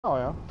Oh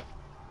yeah.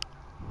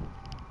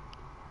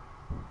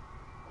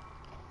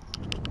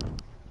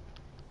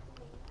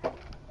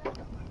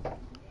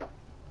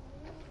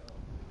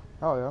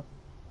 Oh yeah.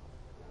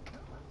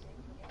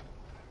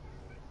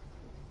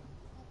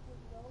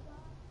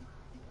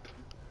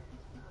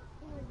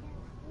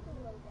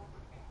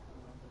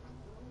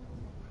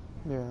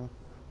 Yeah.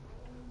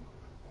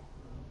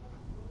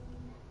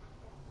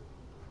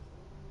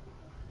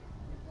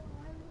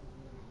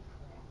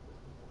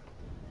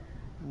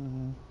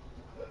 Mhm.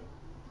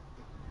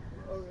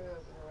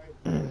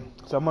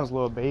 Someone's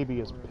little baby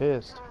is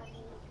pissed.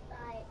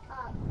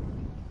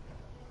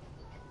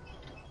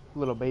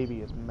 Little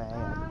baby is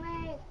mad.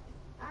 Mommy,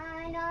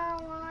 I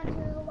don't want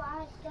to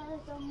watch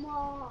this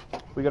anymore.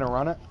 We gonna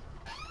run it?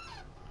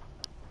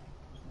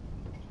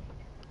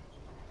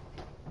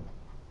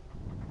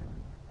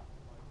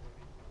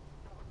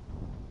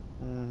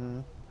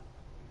 Mhm.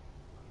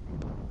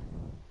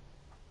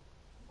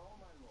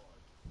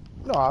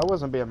 No, I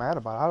wasn't being mad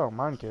about it. I don't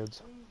mind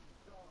kids.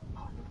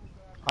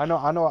 I know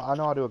how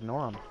to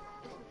ignore them.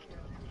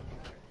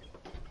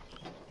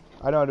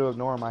 I know how to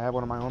ignore them. I have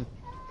one of my own.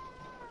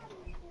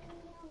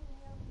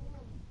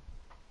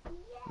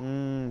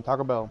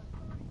 Taco Bell.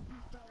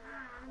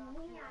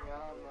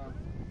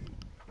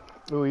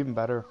 Ooh, even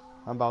better.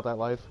 I'm about that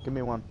life. Give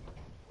me one.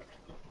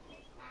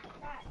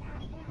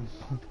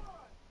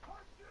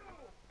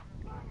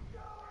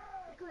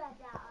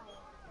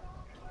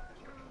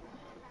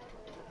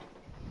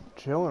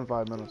 Chill in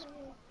 5 minutes.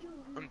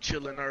 I'm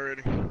chilling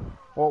already.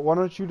 Well, why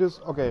don't you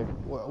just okay?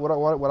 What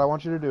I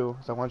want you to do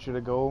is I want you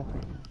to go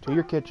to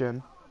your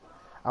kitchen.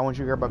 I want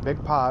you to grab a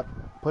big pot,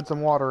 put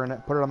some water in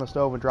it, put it on the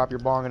stove, and drop your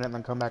bong in it, and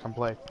then come back and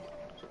play.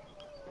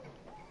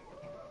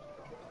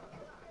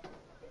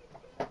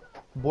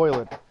 Boil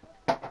it.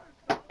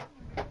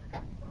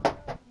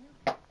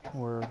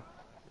 Or,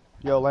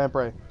 yo,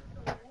 Lamprey.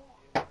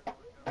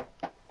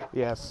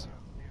 Yes.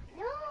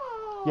 No.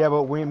 Yeah,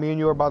 but me and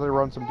you are about to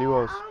run some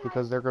duos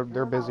because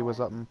they're busy with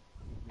something.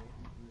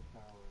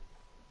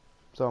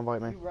 So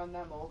invite me. You run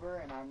them over,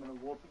 and I'm gonna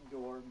whoop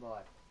your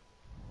butt.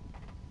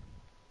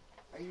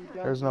 Are you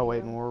done? There's no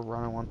waiting. We're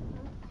running one.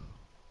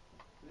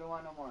 You don't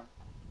want no more.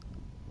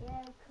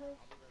 Yeah, cause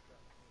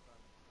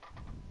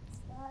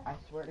I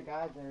swear to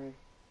God, there.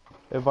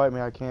 Invite me.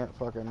 I can't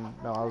fucking.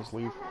 No, I'll just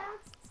leave.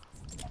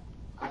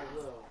 I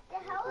will. the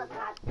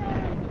helicopter. I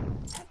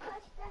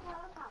pushed the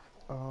helicopter.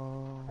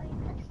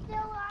 It's still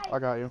alive. I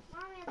got you.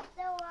 Mommy, it's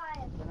still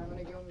alive. Then I'm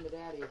gonna give them to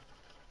Daddy.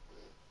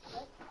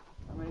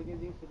 I'm gonna give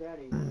these to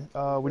Daddy.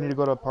 We need to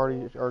go to a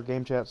party or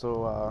game chat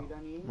so You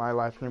done eating? my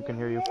live stream can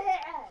hear you.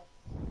 Yes.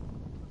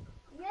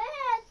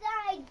 Yes,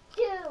 I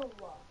do.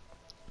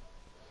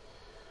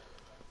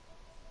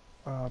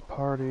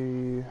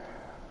 Party.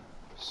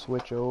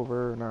 Switch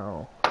over.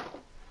 No.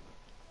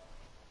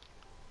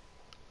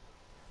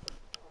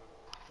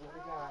 Swear to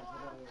God,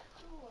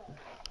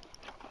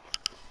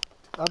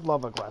 I'd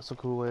love a glass of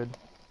Kool-Aid.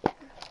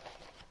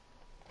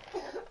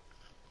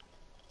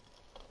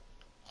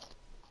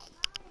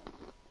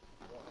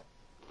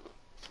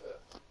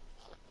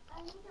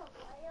 I need a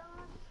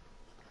crayon.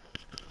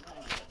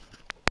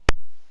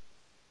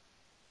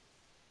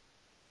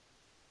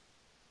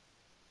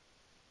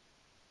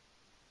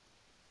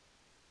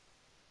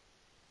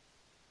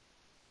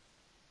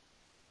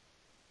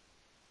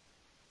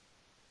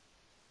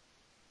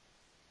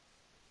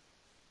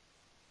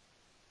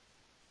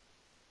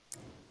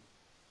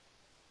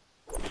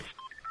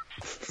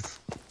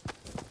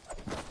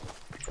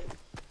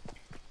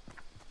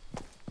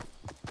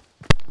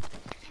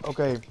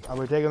 Okay, are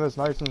we taking this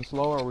nice and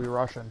slow or are we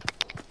rushing?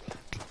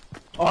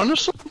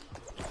 Honestly,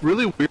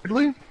 really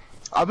weirdly,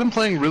 I've been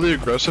playing really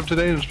aggressive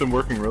today and it's been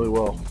working really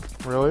well.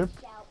 Really?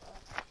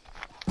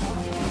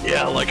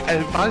 Yeah, like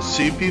if I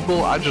see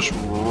people, I just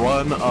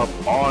run up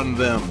on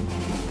them.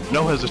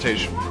 No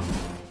hesitation.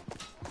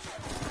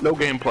 No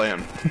game plan.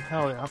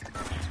 Hell yeah.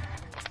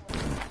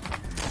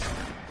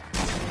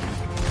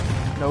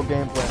 No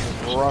game plan,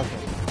 just rushing.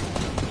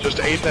 Just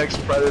Apex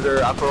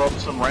Predator, I throw up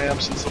some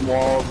ramps and some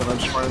walls and I'm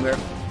just running there.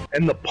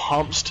 And the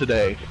pumps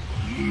today.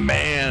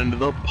 Man,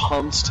 the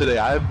pumps today.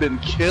 I've been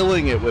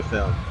killing it with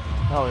them.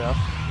 Hell yeah.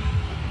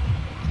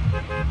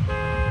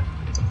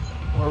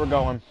 Where we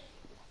going?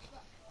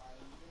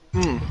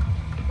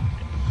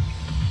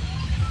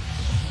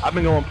 I've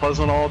been going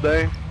Pleasant all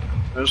day.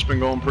 It's been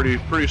going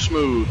pretty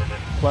smooth.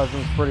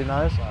 Pleasant's pretty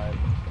nice. Alright.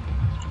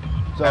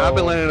 So, And I've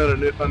been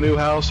landing at a new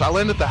house. I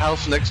landed at the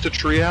house next to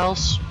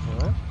Treehouse.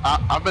 Really?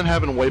 I've been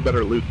having way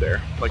better loot there.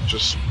 Like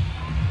just,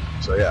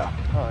 so yeah.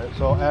 Alright,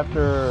 so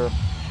after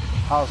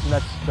house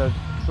next to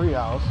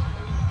Treehouse,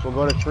 we'll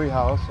go to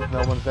Treehouse. If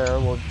no one's there,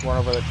 we'll run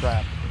over the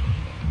trap.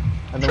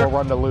 And then Sure. we'll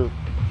run to loot.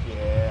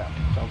 Yeah,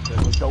 sounds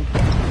good. Let's go.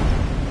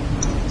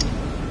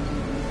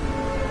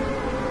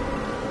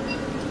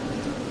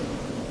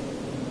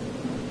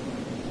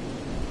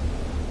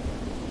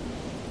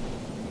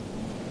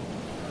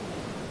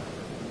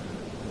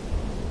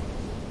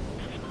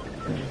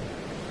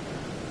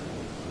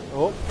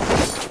 Oh,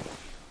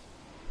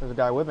 there's a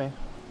guy with me.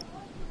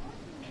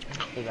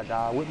 There's a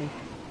guy with me.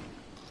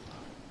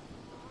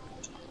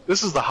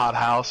 This is the hot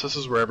house. This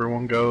is where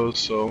everyone goes,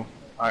 so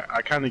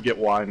I kind of get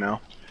why now.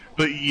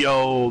 But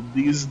yo,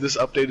 this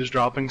update is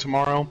dropping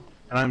tomorrow,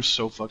 and I'm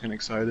so fucking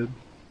excited.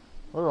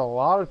 There's a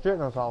lot of shit in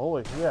this house.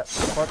 Holy shit.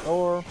 Front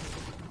door.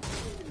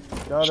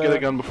 Got Just get a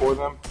gun before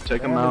them.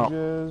 Take them out.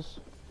 bandages.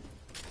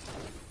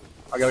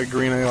 I got a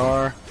green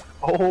AR.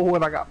 Oh,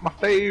 and I got my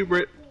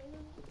favorite.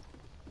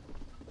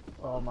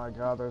 Oh my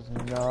god, there's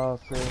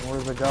nothing.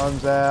 Where's the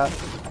guns at?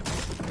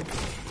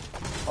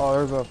 Oh,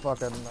 there's a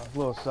fucking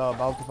little sub.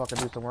 I'll have to fucking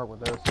do some work with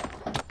this.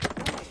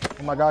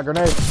 Oh my god,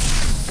 grenade!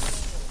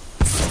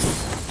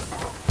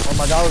 Oh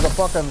my god, there's a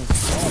fucking...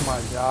 Oh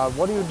my god,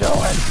 what are you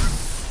doing?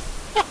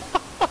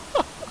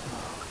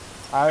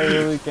 I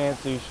really can't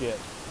see shit.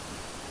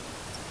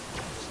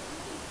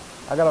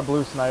 I got a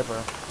blue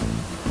sniper.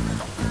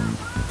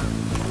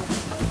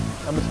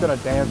 I'm just gonna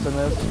dance in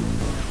this.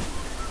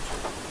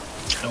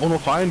 No one will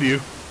find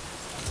you.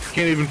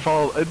 Can't even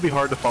follow. It'd be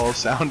hard to follow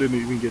sound and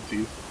even get to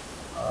you.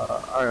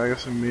 Alright, I got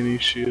some mini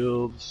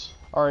shields.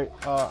 Alright,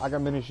 I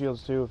got mini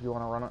shields too if you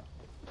want to run it.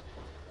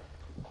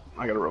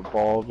 I got a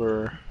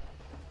revolver.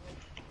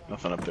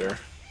 Nothing up there. Do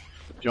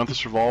you want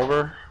this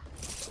revolver?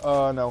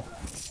 No.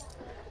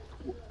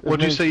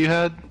 What'd you say you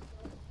had?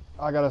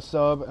 I got a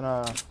sub and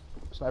a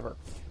sniper.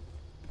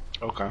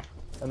 Okay.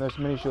 And there's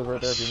mini shields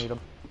right there if you need them.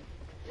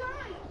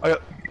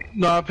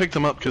 No, I picked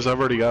them up because I've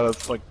already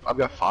got I've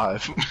got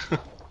 5.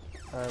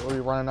 Alright, were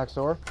you running next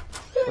door?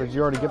 Or did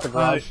you already get the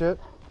ground shit?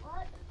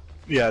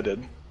 Yeah, I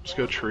did. Let's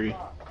go tree.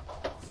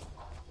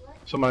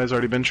 Somebody's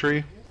already been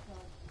tree?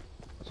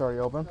 It's already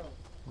open?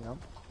 Yep.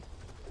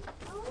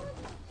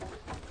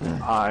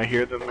 I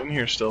hear them in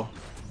here still.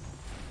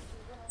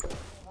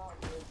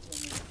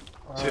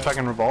 See if I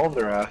can revolve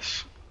their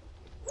ass.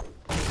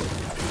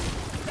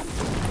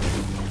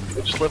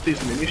 They just left these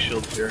mini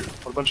shields here.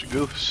 What a bunch of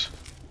goofs.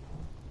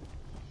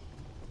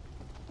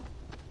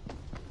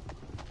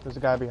 There's a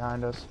guy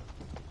behind us.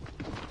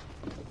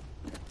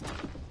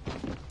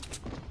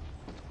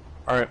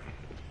 Alright.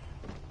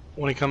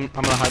 When he comes,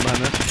 I'm gonna hide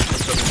behind this.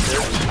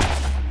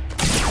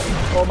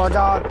 Oh my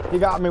god, he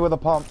got me with a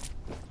pump.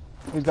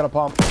 He's got a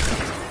pump.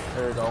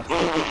 There you go.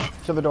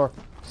 Shut the door.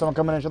 Someone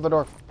coming in, shut the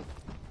door.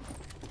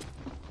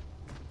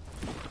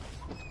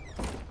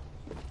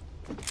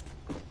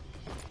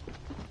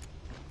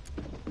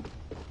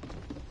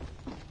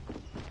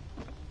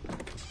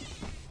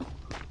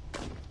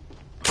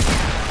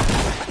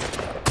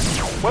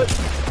 What?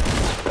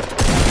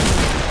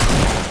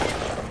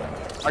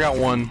 I got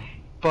one.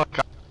 Fuck.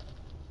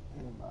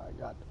 Oh my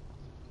god.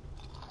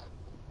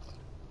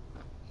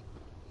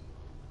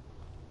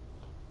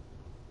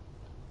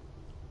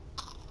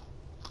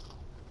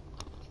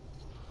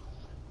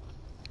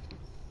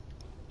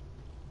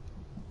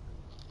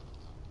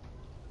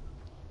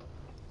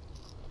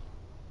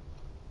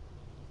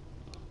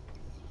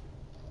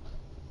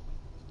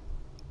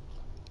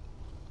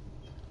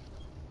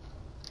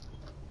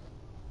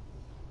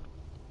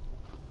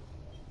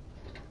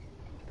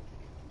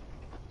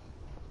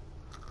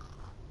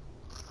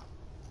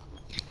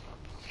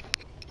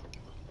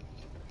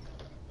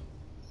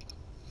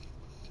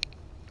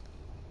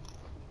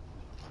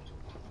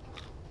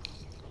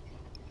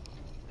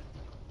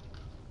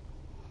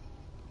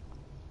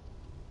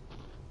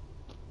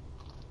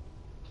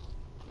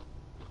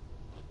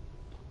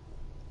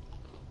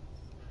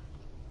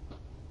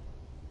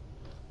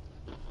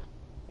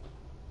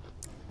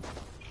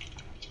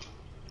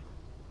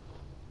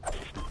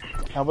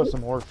 How about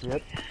some more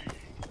shit?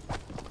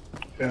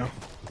 Yeah.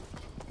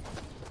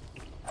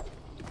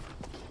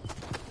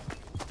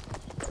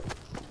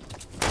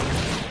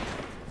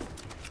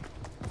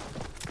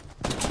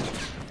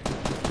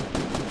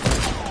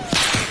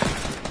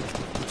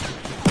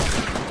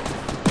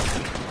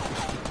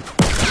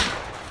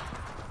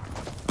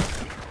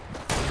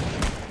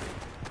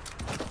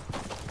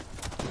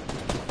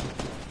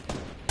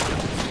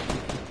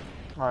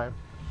 Alright.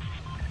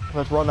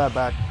 Let's run that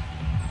back.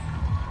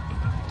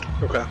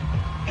 Okay.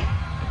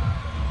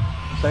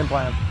 Same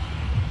plan.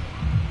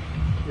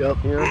 Yep.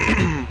 Here,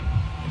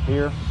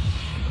 here,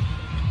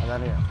 and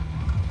then here.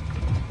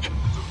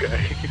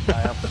 Okay.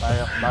 Bam,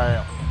 bam,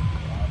 bam.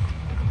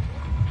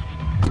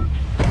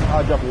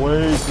 I jumped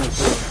way too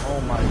soon. Oh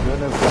my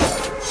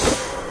goodness.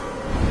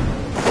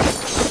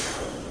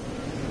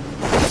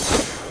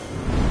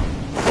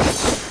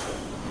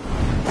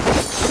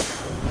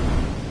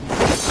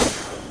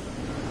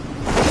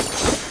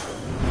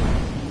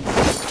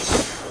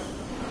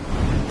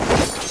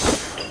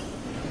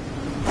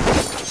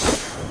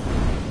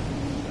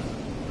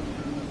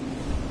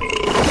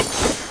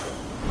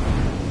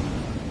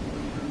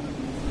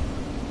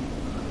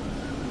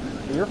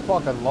 You're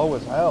fucking low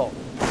as hell.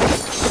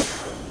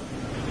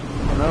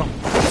 I know.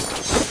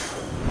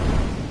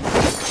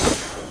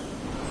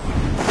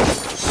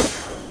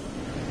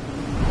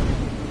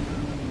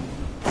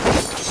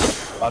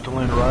 About to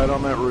land right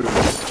on that roof.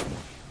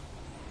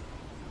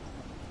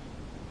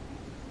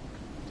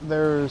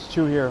 There's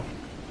two here.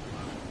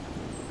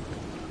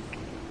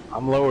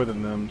 I'm lower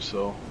than them,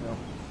 so. Yep.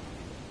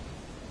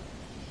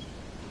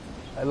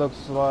 It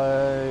looks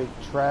like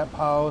trap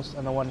house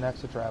and the one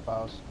next to trap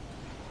house.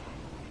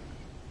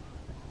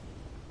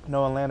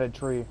 No one landed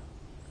tree.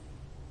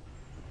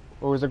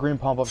 Or was a green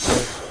pump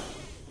upstairs?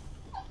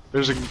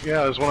 There's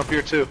one up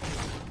here too.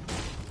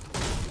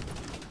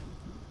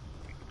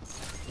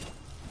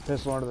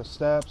 Pistol under the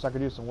steps. I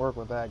could do some work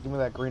with that. Give me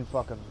that green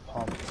fucking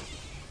pump.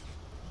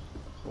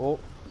 Oh,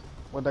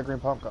 where'd that green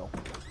pump go?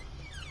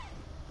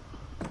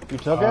 You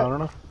took it? I don't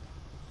know.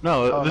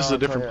 No, Oh, this is no, a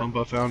it's different right pump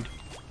I found.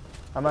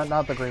 I meant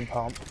not the green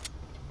pump.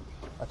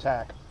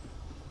 Attack.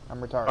 I'm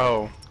retarded.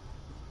 Oh.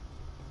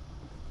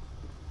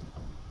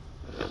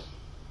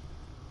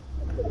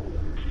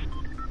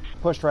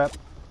 Push trap.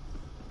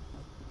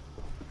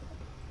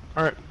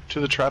 Alright, to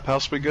the trap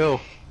house we go.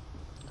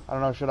 I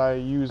don't know, should I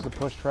use the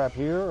push trap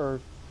here or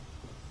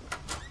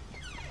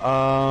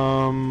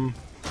Um,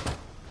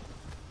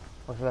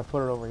 should I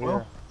put it over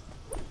Well,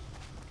 here?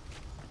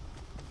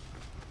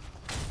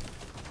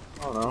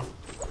 I don't know.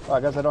 Oh,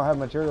 I guess I don't have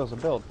materials to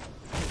build.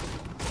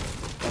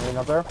 Anything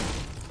up there?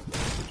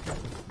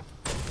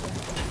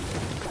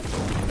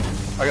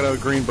 I got a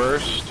green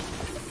burst.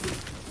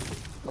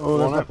 Oh,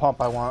 there's Want the it?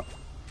 pump I want.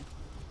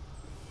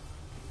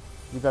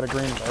 You got a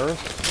green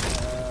burst?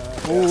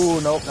 Ooh,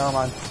 nope, never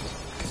mind.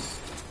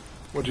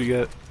 What'd you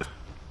get?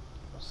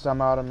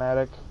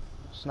 Semi-automatic.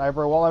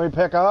 Sniper won't let me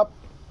pick up.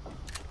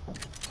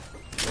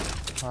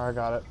 Alright, I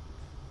got it.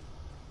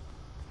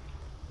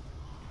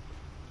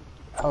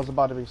 I was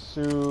about to be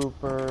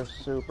super,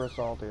 super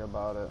salty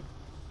about it.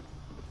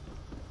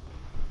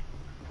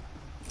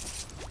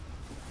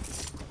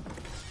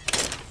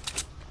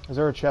 Is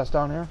there a chest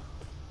down here?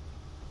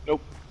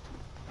 Nope.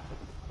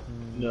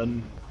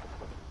 None.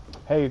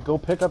 Hey, go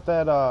pick up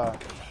that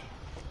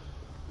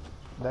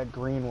that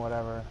green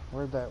whatever.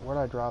 Where'd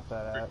I drop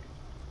that at?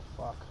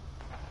 Fuck.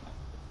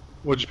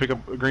 What'd you pick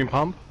up? A green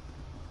pump?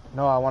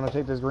 No, I want to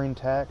take this green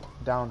tack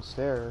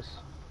downstairs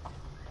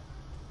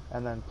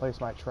and then place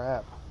my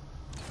trap.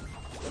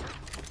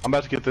 I'm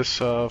about to get this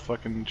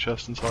fucking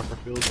chest in soccer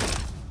field.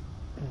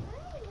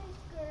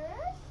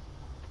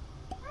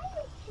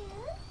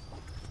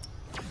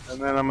 And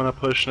then I'm gonna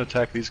push and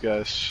attack these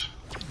guys.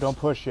 Don't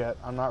push yet.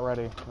 I'm not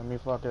ready. Let me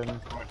fucking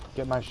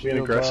get my Being shields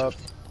up.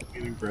 aggressive.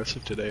 Being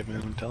aggressive today,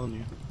 man, I'm telling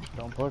you.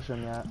 Don't push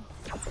him yet.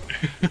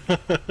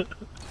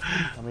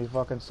 Let me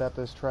fucking set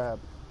this trap.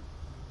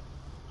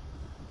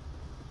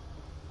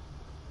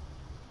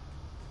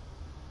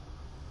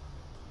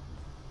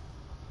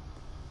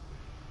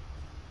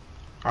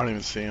 I don't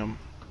even see him.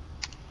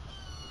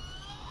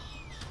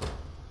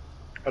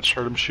 I just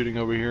heard him shooting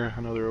over here.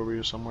 I know they're over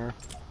here somewhere.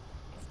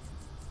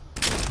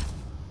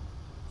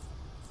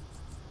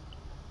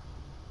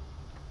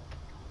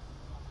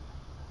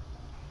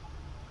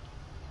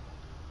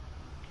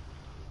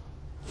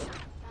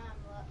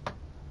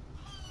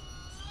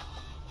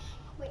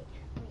 Wait.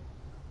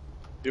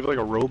 You have like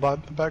a robot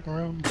in the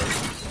background?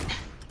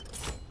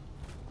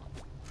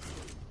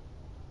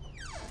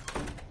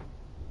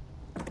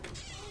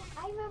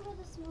 I remember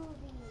this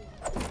movie.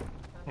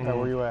 Hey,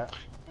 where you at?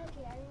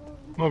 Okay, I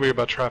remember. I'm over here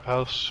by Trap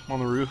House. I'm on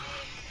the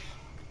roof.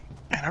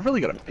 Man, I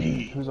really gotta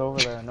pee. Who's over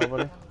there?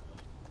 Nobody?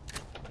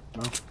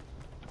 No.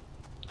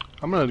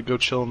 I'm gonna go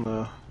chill in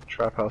the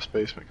Trap House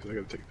basement because I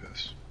gotta take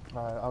this.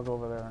 Alright, I'll go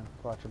over there and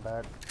watch your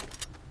back.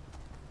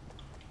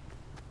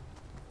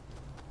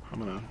 I'm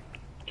gonna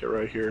get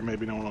right here.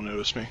 Maybe no one will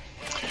notice me.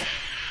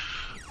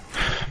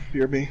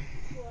 BRB.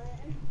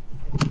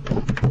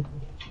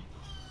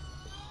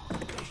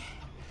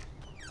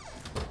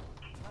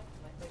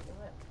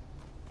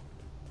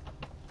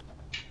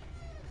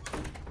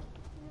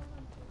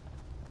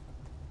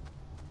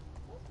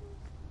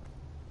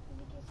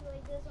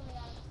 Like this, oh my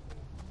god.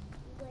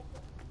 It's like,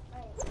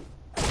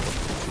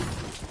 alright.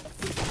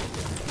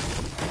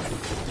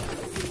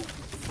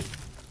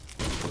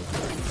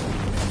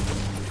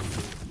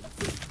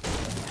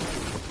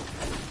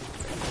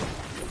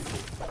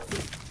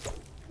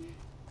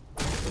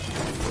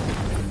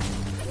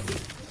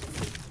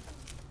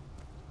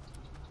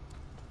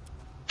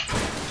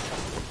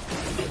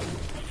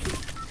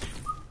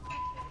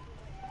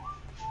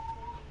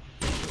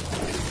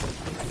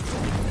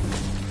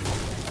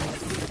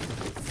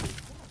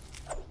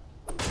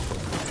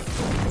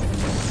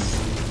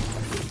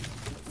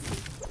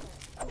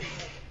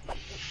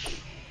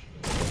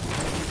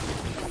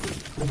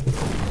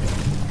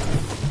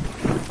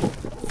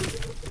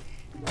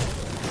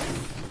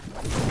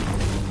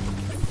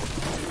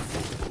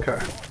 Okay.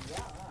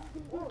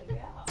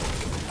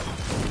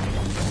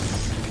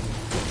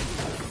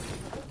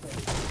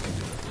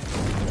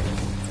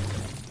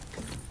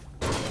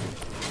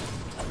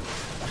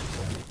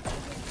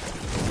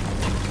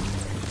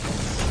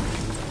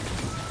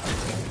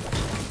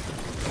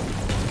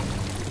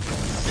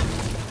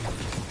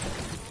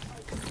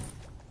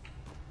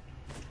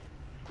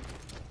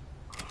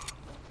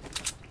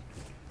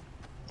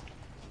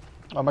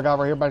 Oh my god,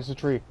 right here by the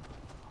tree.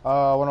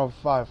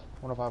 105.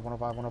 105,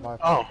 105, 105.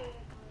 Oh.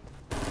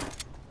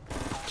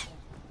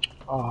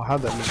 Oh,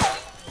 how'd that miss?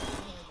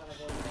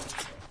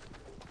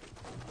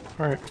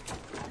 Alright.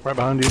 Right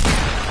behind you.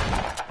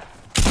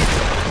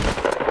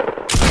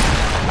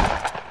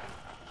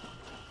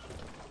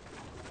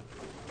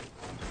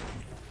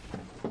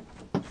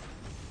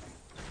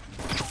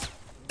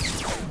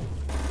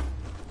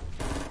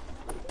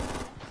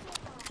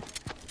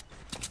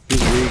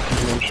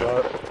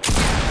 headshot.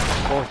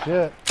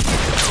 Bullshit.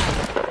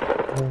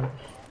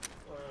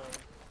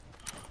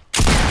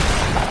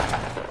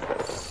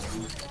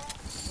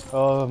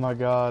 Oh my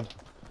god.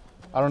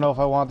 I don't know if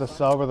I want the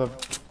sub or the...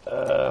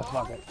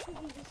 fuck it.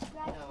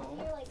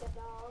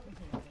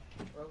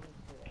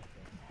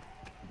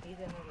 He's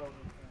in the road.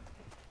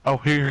 Oh,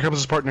 here comes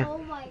his partner. Oh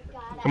my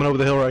god. Coming over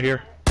the hill right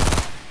here.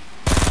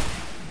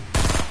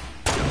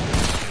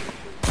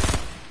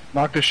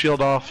 Knocked his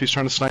shield off. He's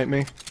trying to snipe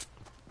me.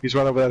 He's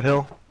right over that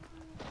hill.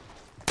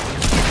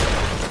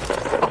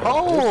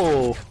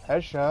 Oh!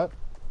 Headshot.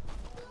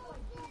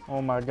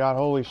 Oh my god,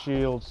 holy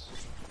shields.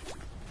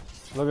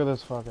 Look at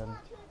this fucking...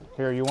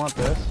 Here, you want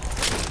this?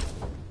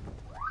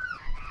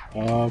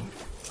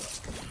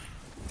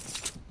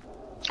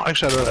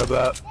 Actually, I don't have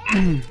that.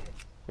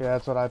 Yeah,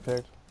 that's what I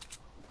picked.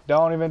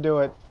 Don't even do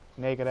it,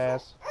 naked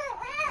ass.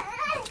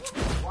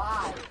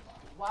 Why?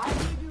 Why do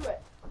you do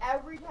it?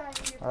 Every time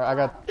you Alright, I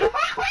got...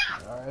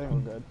 Alright, I think we're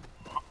good.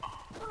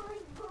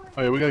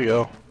 Oh yeah, we gotta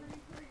go.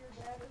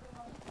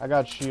 I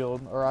got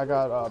shield, or I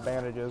got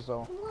bandages,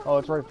 so... Oh,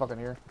 it's right fucking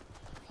here.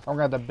 I'm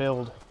gonna have to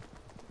build.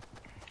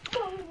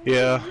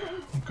 Yeah,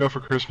 go for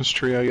Christmas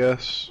tree, I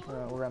guess.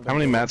 We're gonna How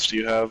many mats do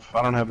you have?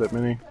 I don't have that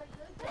many.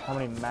 How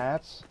many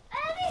mats?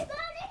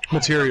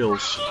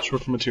 Materials.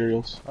 Short for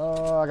materials.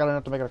 I got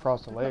enough to make it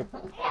across the lake.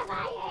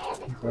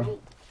 Okay.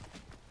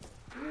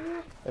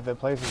 If it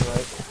places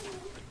right.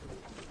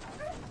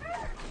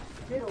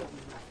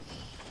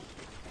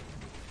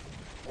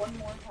 one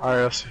more time.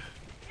 Alright, let's see.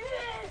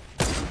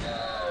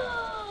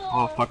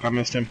 Oh fuck, I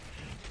missed him.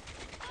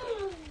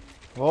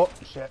 Oh,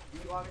 shit.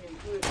 You want me to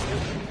include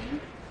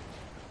this?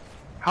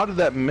 How did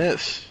that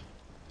miss?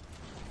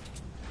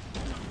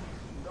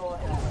 Go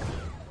ahead.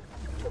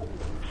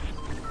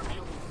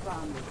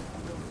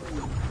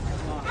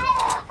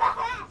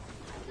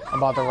 I'm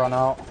about to run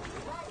out.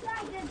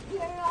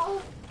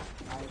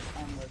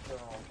 I'm the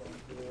girl, thank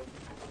you.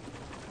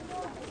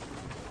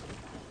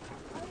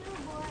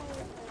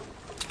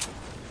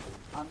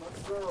 I'm a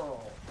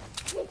girl.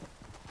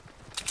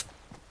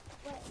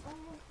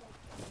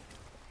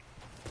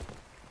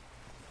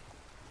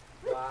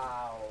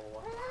 Wow.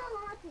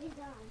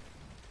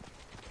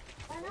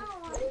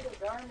 Play the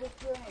darndest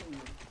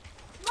game.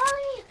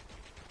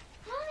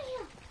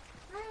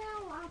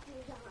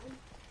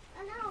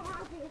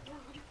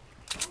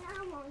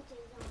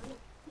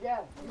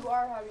 Yes, you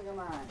are having them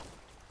on.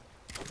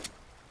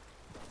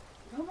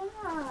 Come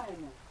on.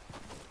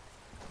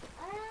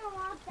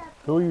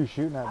 Who are you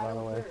shooting at, by the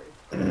way?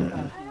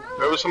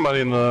 There was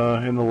somebody in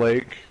the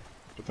lake,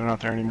 but they're not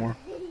there anymore.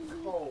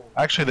 Cold.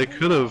 Actually, they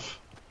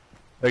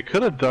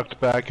could have ducked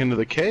back into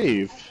the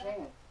cave.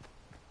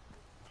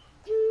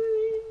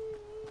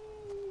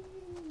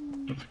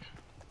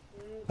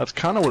 That's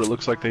kind of what it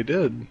looks like they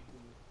did.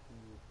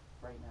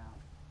 Right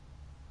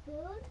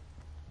now.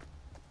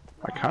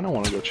 I kind of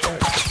want to go check.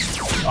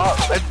 Oh,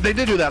 they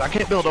did do that. I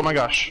can't build. Oh my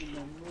gosh.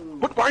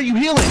 What? Why are you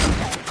healing?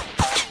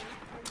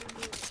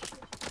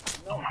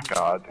 Oh my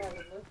god. You haven't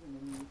listened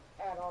to me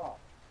at all.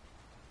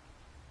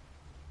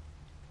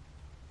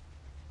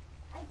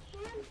 I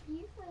can't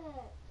keep it.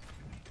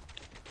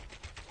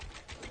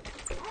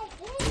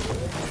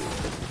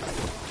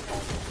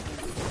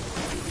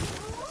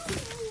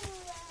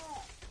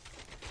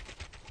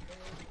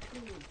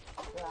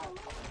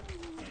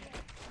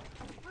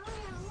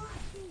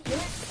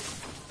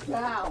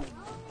 Down.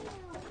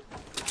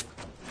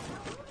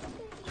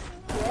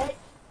 Get.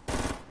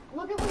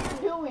 Look at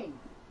what you're doing.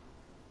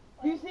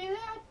 Do you see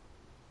that?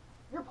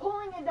 You're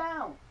pulling it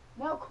down.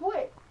 Now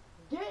quit.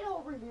 Get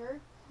over here.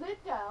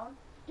 Sit down.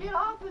 Get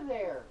off of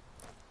there.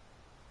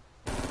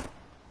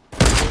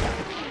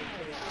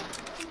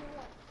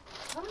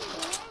 How many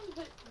times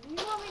do you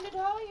want me to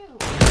tell you?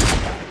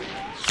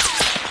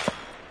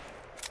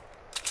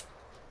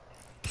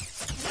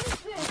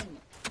 Listen.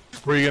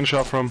 Where are you getting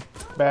shot from?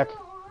 Back.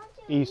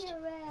 East.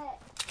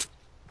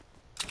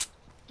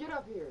 Get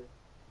up here.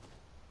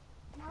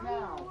 Mommy, I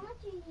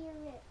want to hear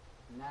it.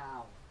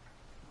 Now.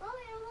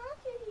 Mommy, I want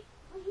to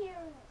hear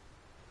it.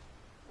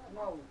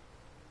 No.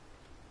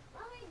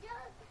 Mommy,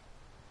 just,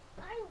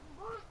 I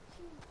want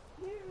to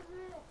hear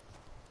it.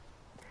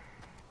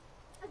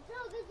 It's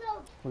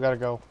okay. We gotta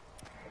go.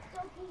 It's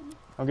okay.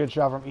 I'm getting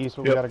shot from east,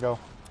 but we Yep. gotta go.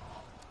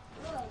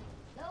 Look,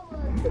 that was,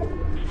 I'm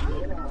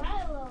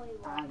right, Willy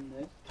Will. On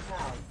this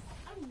couch.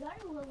 I'm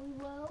very Willy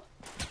Will.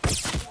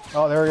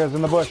 Oh, there he is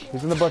in the bush.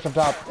 He's in the bush up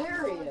top.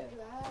 There he is.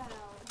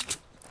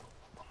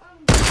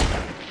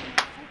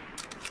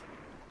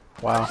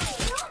 Wow.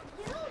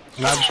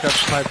 And I just got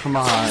sniped from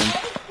behind.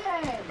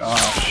 Listen.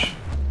 Gosh.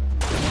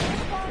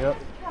 Yep.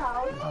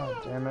 Couch.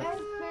 Oh, damn it. And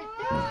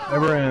sit down.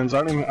 Never ends.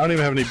 I don't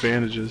even have any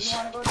bandages. You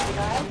wanna go to the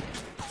bed?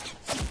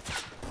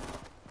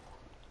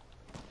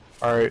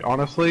 Alright,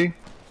 honestly,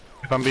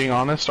 if I'm being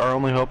honest, our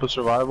only hope of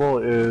survival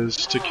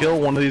is to kill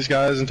one of these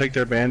guys and take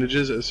their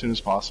bandages as soon as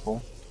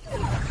possible.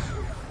 Good,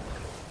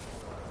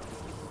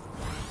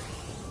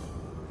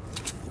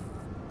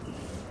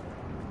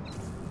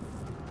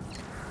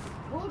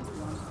 I'm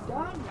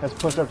done. Let's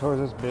push up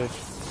towards this bitch.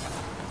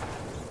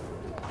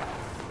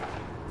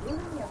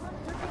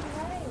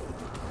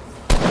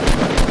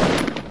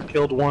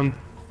 Killed one.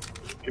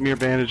 Give me your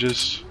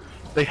bandages.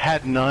 They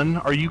had none?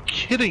 Are you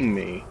kidding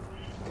me?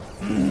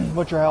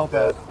 What's your health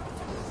at?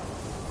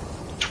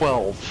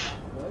 12.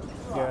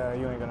 Yeah,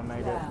 you ain't gonna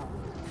make it. Down.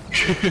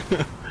 You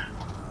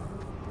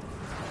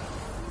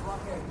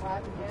want me to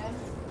clap again?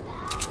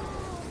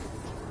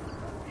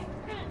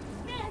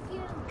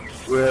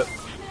 Whip.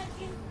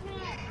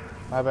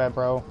 My bad,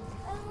 bro.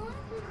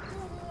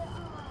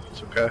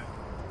 It's okay.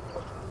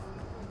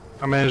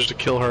 I managed to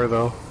kill her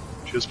though.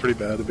 She was pretty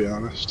bad, to be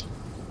honest.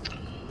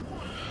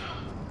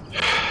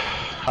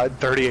 I had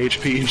 30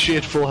 HP and she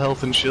had full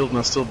health and shield and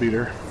I still beat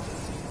her.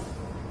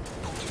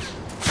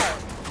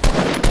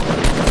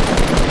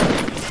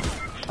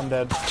 I'm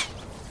dead.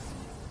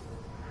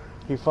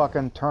 He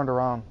fucking turned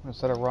around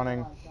instead of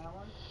running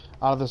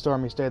out of the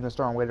storm. He stayed in the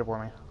storm and waited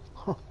for me.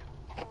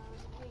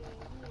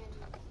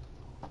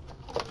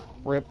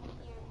 Rip.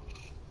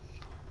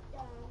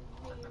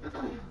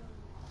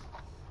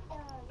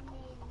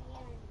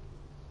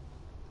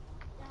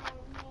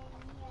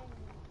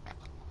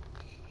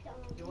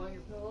 You want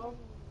your pillow?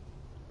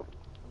 Or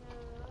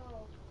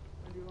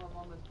do you want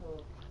Mama's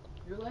pillow?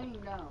 You're laying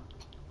down.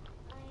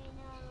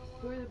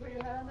 So either put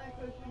your head on that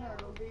cushion or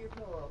go get your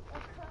pillow.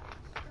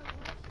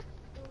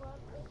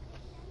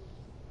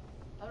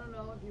 I don't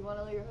know. Do you want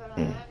to lay your head on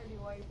that or do you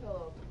want your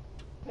pillow?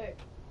 Pick.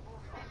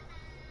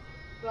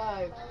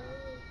 5,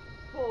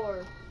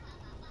 4.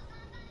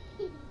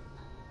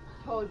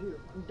 Told you.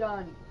 I'm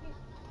done.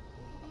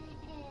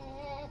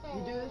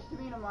 You do this to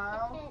me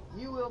tomorrow,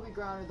 you will be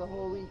grounded the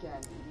whole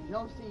weekend.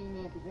 No seeing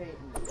Nancy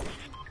Payton.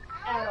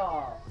 At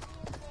all.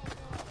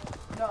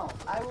 No,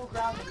 I will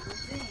ground you for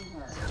seeing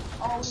her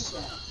all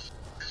weekend.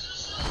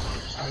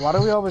 Why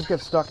do we always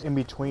get stuck in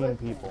between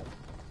people?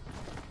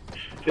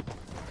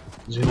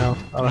 You know,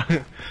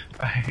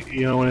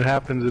 you know, when it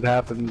happens,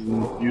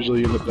 and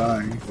usually you end up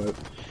dying. But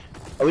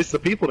at least the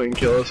people didn't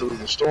kill us. It was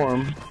a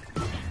storm.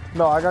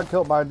 No, I got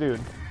killed by a dude.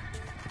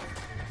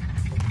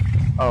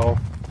 Oh,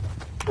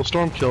 well,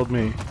 storm killed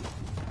me.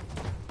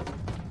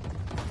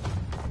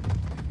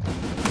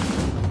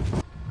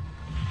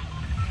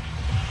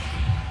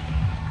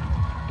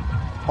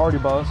 Party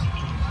bus.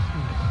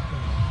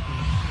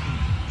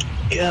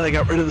 Yeah, they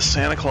got rid of the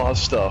Santa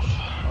Claus stuff.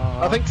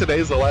 I think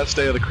today's the last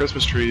day of the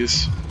Christmas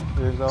trees,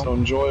 so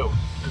enjoy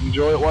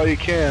it while you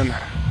can.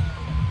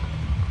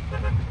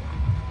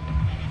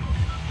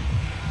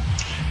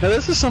 Now,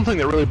 this is something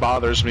that really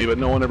bothers me, but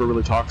no one ever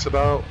really talks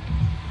about.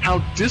 How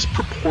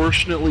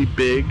disproportionately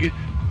big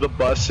the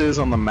bus is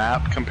on the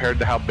map compared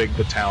to how big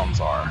the towns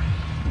are.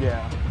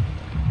 Yeah.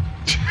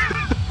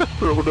 I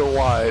don't know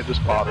why, it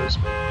just bothers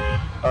me.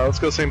 Let's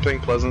go same thing,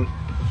 Pleasant.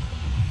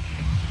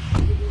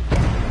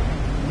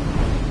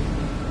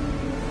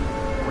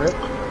 Rip.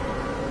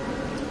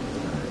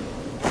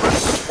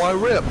 Why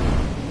rip?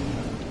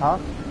 Huh?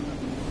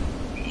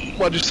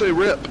 Why'd you say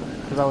rip?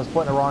 Because I was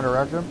pointing the wrong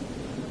direction.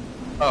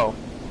 Oh.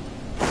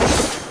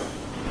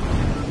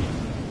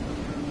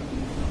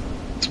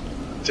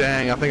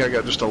 Dang, I think I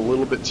got just a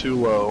little bit too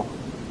low.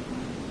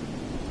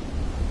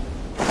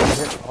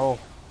 Oh,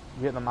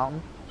 you hitting the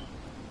mountain?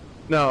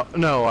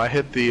 No, I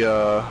hit the,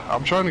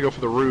 I'm trying to go for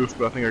the roof,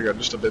 but I think I got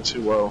just a bit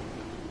too low.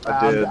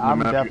 I'm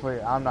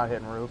not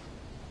hitting roof.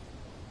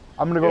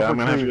 I'm gonna go for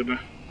tree.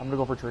 I'm gonna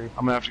go for tree.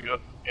 I'm gonna have to go,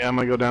 yeah, I'm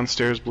gonna go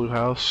downstairs, blue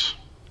house.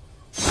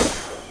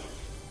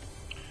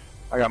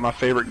 I got my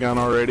favorite gun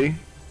already.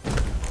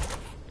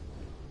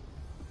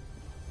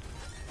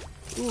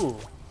 Ooh,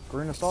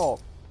 green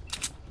assault.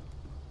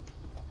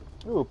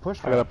 Ooh, push.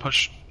 I gotta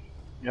push.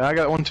 Yeah, I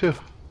got one too.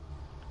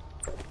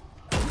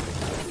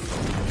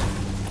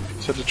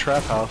 Set the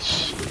trap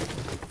house.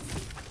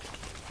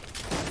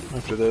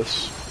 After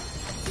this.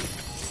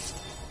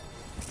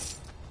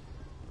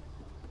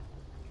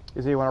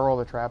 Is he want to roll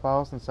the trap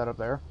house and set up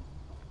there?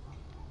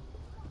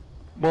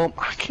 Well,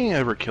 I can't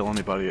ever kill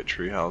anybody at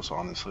treehouse,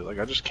 honestly. Like,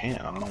 I just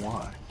can't. I don't know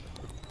why.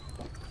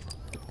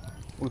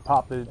 We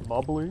pop the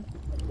bubbly.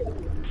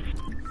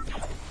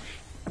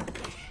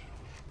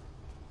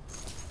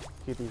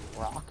 Get these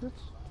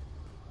rockets.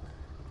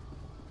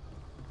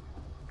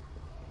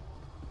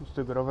 You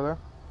still good over there?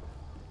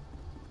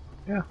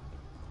 Yeah.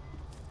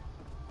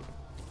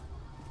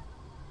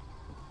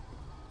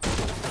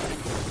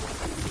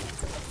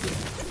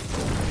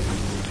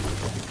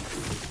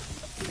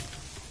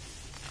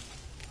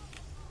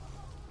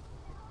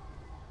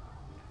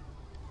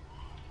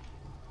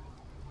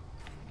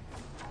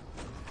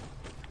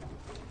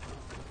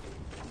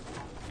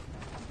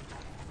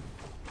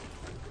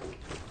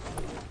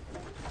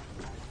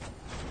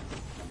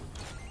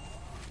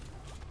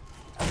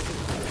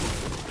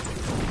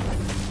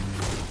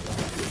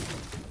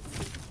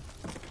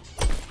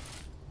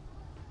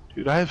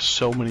 Dude, I have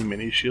so many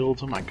mini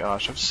shields. Oh my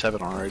gosh, I have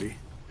 7 already.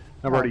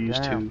 I've already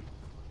used 2.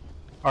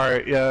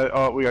 Alright,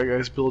 yeah, we got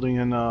guys building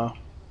in the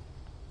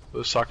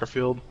soccer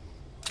field.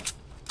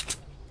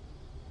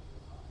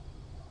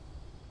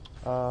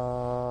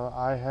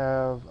 I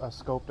have a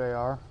scoped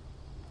AR.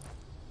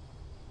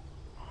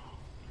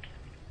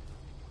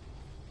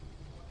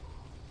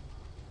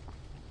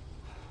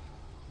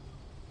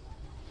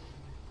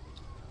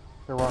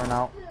 They're running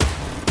out.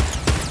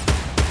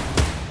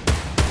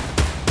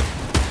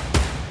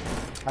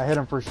 I hit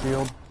him for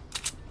shield.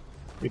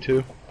 Me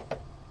too.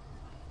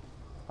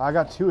 I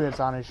got 2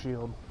 hits on his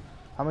shield.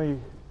 How many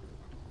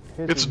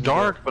hits? It's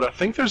dark, but I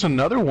think there's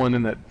another one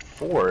in that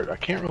fort. I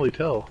can't really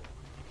tell.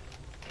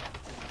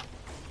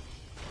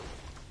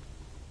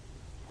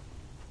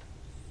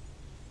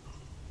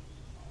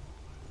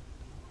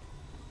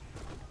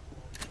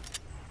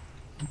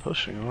 I'm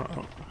pushing.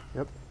 Oh.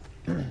 Yep.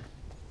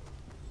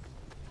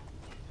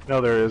 No,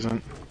 there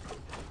isn't.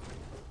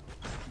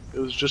 It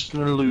was just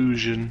an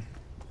illusion.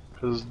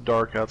 Because it's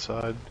dark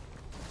outside.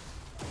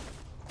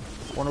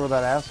 Wonder where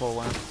that asshole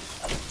went.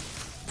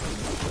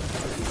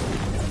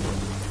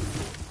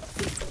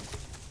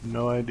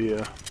 No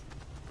idea.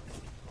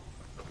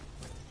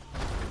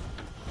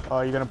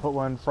 You gonna put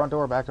one front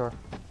door or back door?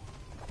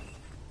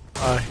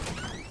 I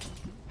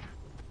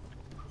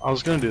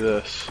was gonna do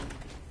this.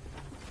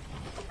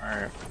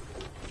 Alright.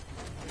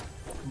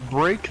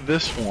 Break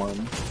this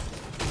one.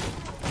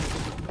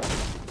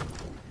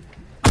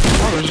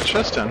 Oh, there's a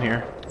chest down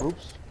here.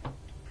 Oops.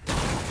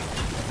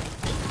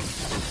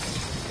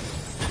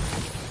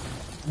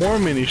 More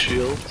mini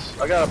shields.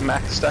 I got a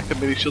max stack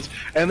of mini shields,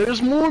 and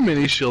there's more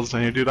mini shields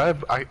down here, dude. I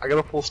got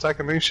a full stack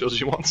of mini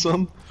shields. You want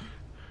some?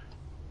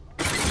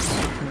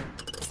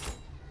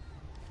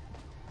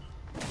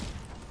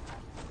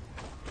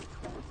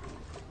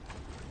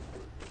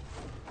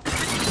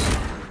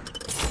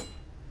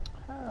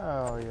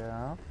 Oh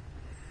yeah.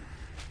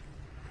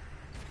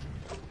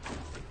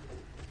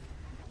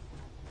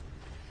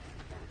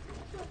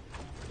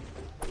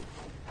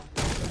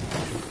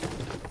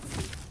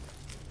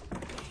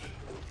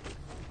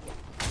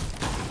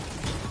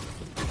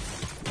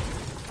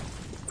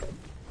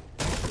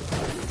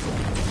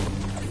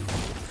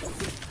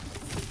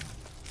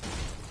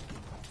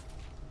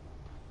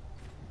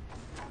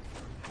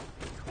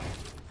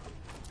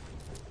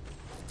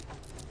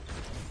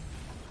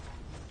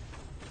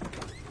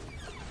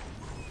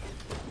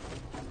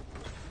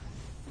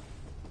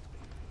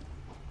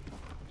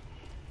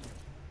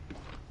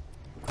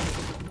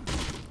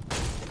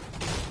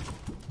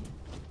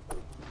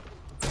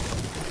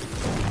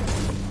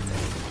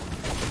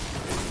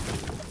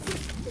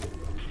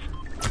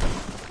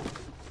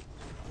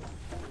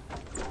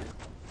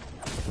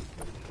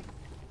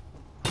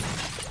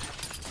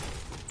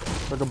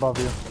 Look above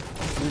you.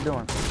 What are you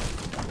doing?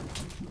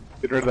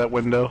 Get rid of that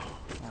window.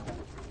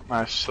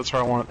 Nice. That's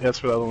where I want.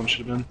 That's where the other one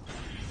should have been.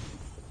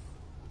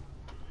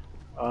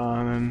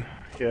 And then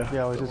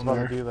Yeah, I was that just one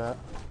about to there. do that.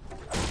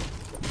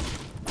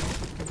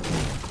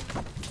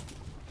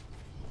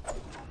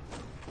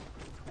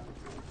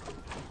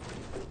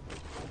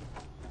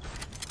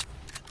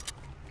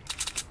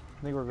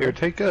 I think we're Here,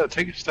 good.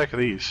 take a stack of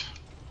these.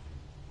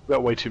 We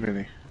got way too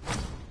many.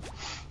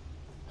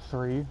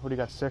 3. What do you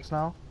got? 6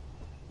 now?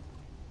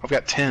 I've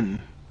got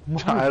 10.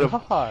 My Out of-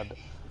 God.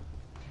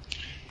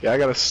 Yeah, I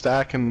got a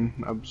stack, and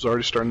I was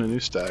already starting a new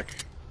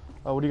stack.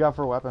 Oh, what do you got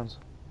for weapons?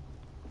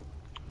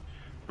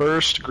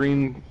 Burst,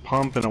 green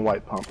pump, and a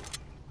white pump.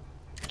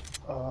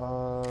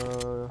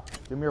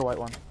 Give me your white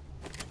one.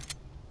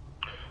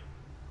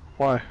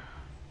 Why?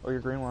 Or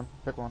your green one.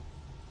 Pick one.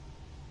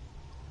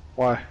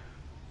 Why?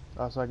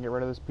 So I can get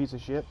rid of this piece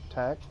of shit.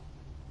 Tack.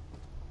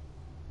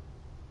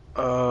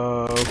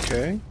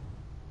 Okay.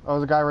 Oh,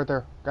 there's a guy right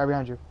there. Guy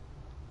behind you.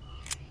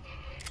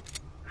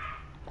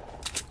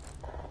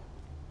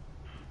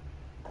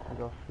 There you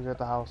go. He's at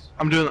the house.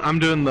 I was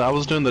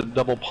doing the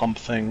double pump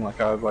thing.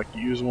 Like I would like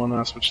use one and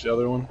I switch to the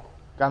other one.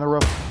 Guy on the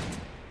roof.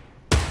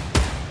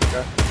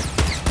 Okay.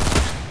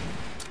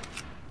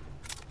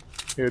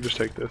 Here, just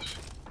take this.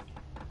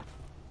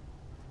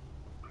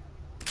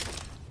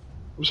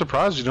 I'm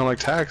surprised you don't like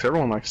tax.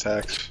 Everyone likes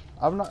tax.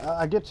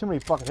 I get too many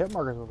fucking hit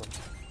markers with them.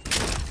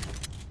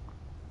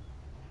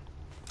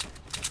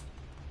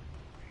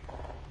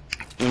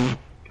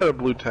 Got a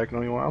blue tack,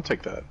 no you want? I'll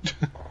take that.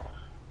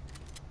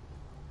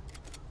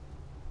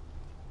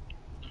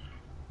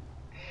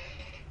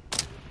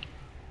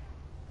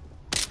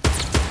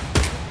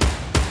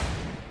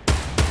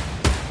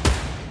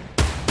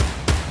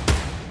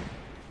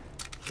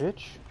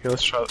 Bitch. Okay,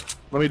 let's try.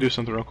 Let me do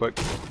something real quick.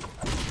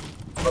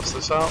 Bust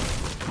this out.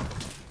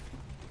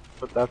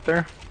 Put that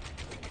there.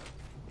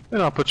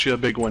 Then I'll put you a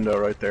big window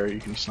right there you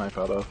can snipe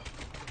out of.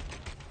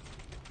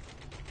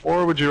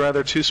 Or would you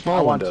rather two small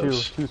I want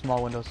windows? two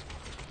small windows.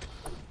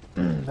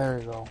 There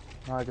you go.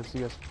 Now I can see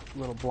his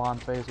little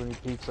blonde face when he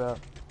peeks up.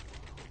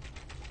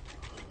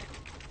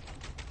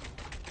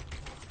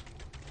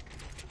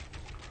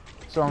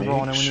 Storm's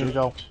rolling in, we need to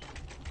go.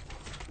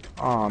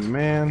 Aw,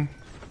 man.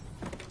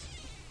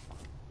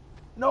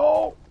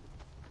 No!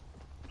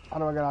 How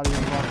do I get out of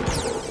here?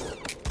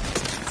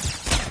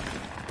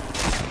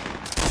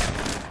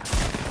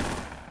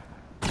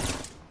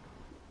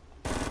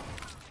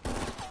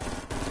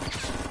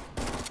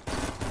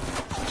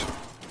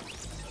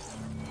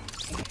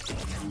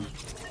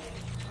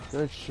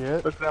 Good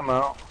shit. Took them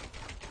out.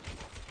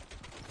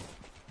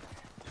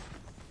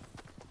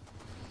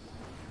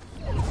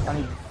 I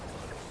need...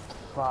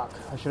 Fuck.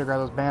 I should have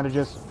grabbed those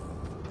bandages.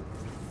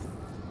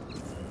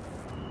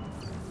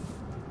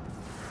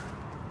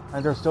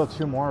 And there's still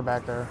 2 more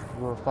back there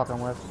we were fucking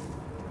with.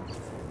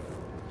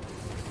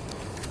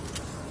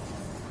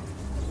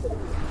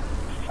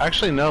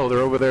 Actually, no, they're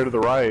over there to the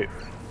right.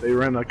 They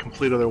ran a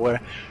complete other way.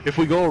 If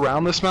we go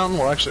around this mountain,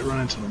 we'll actually run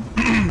into them.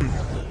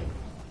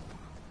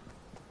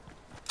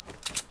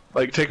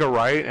 Like, take a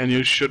right, and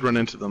you should run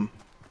into them.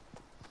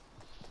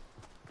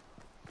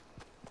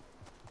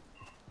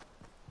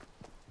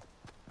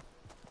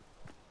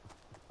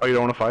 Oh, you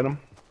don't want to fight them?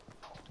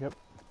 Yep.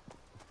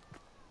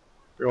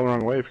 You're going the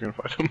wrong way if you're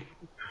gonna fight them.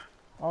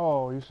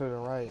 Oh, you said it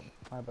right.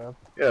 My bad.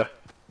 Yeah.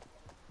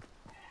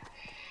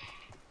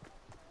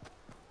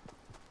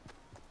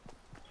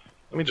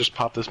 Let me just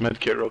pop this med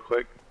kit real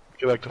quick.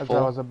 Get back to That's full.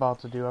 what I was about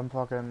to do. I'm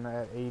fucking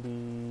at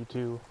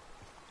 82.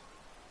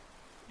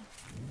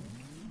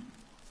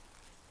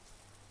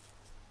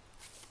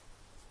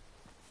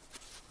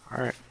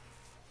 Alright.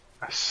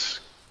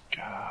 Yes.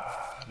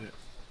 Got it.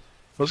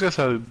 Those guys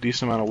had a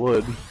decent amount of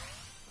wood.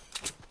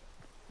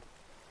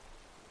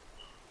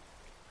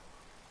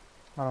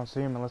 I don't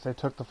see them unless they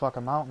took the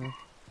fucking mountain.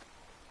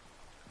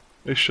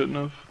 They shouldn't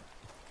have.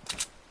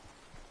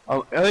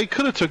 Oh, they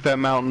could have took that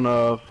mountain,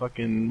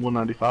 fucking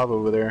 195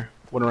 over there.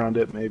 Went around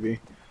it, maybe.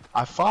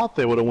 I thought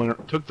they would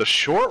have took the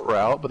short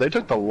route, but they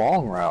took the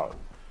long route.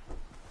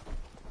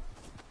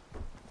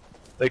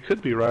 They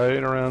could be right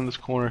around this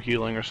corner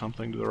healing or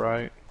something to the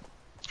right.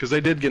 Because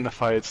they did get into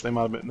fights. They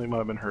might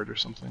have been hurt or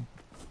something.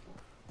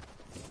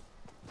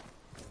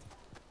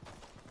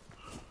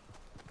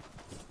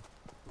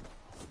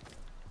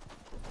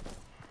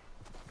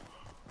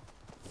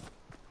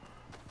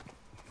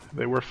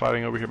 They were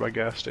fighting over here by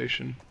gas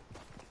station.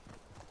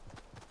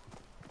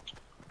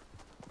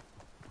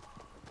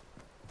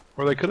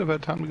 Or they could have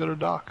had time to go to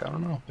dock. I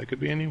don't know. They could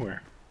be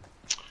anywhere.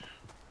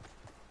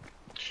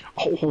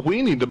 Oh,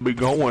 we need to be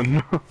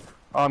going. Oh,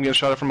 I'm getting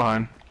shot at from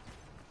behind.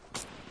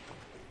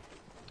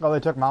 Oh, they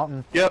took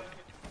mountain. Yep,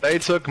 they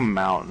took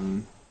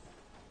mountain.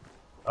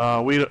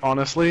 We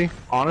honestly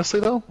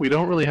though, we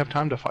don't really have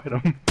time to fight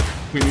them.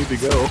 We need to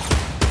go.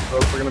 Or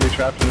else we're gonna be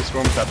trapped in the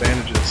storm without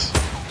bandages.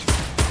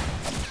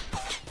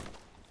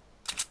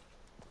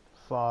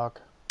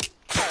 Fuck.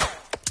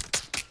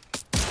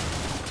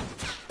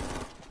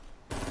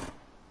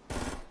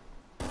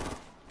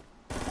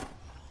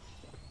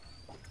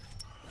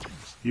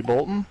 You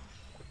bolting?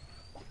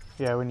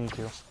 Yeah, we need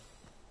to.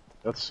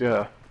 That's,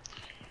 yeah.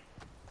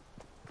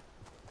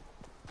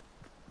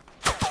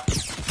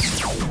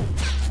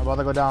 I'm about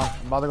to go down.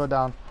 I'm about to go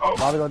down. I'm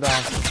about to go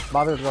down. I'm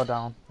about to go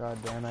down.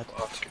 God damn it.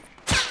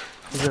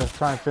 He's gonna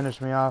try and finish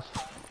me off.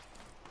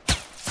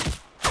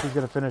 He's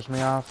gonna finish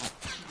me off.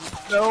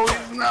 No,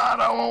 he's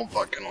not. I won't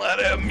fucking let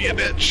him, you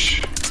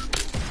bitch.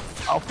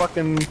 I'll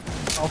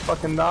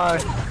fucking die.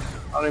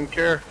 I don't even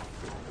care.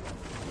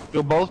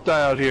 You'll both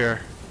die out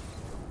here.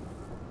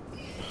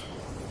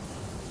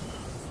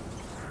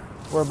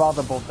 We're about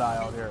to both die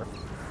out here.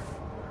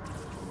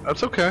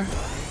 That's okay.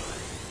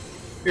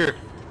 Here,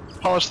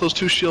 polish those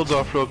 2 shields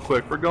off real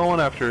quick. We're going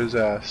after his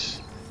ass.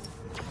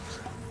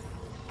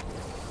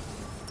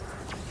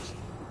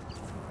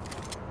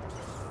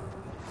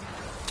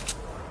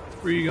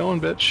 Where you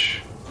going, bitch?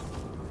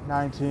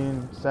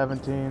 19,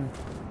 17,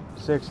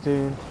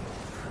 16,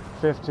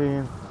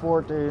 15,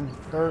 14,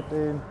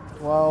 13,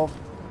 12,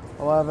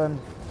 11,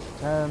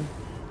 10,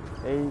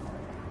 8,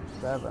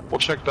 7. We'll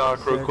check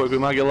dock real 6, quick. We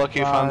might get lucky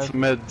and find 5, some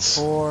meds.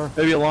 4,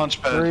 Maybe a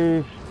launch pad.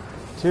 3,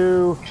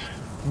 2,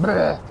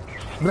 bleh,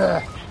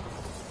 bleh.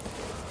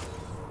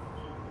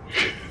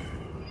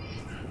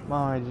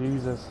 My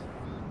Jesus.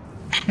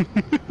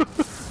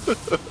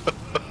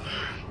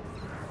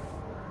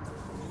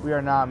 We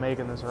are not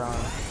making this run.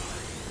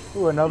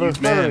 Ooh, another You've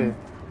 30. been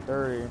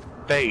 30.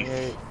 Faith.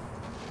 28.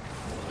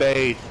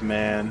 Faith,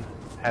 man.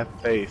 Have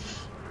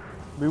faith.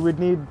 We would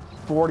need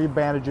 40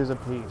 bandages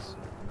apiece.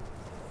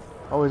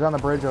 Oh, he's on the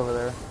bridge over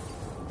there.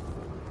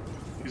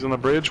 He's on the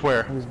bridge.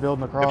 Where? He's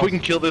building across. If we can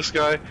kill this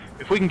guy,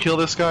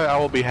 I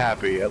will be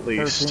happy at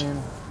least.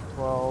 13,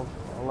 12,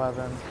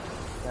 11,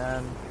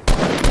 10.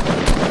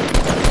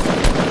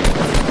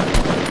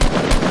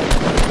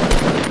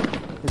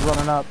 He's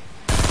running up.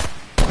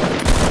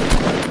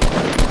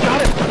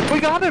 Got him! We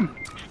got him!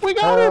 We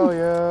got Hell him!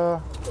 yeah.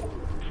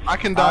 I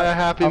can die a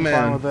happy I'm man.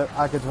 fine with it.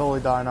 I could totally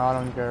die now. I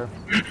don't care.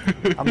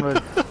 I'm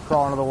gonna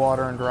crawl into the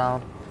water and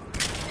drown.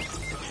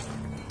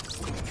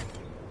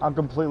 I'm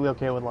completely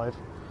okay with life.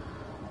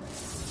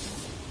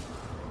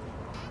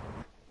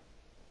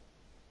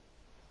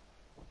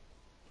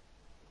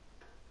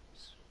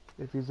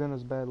 If he's in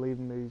his bed, leave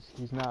him.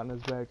 He's not in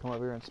his bed. Come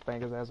over here and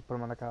spank his ass and put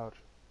him on the couch.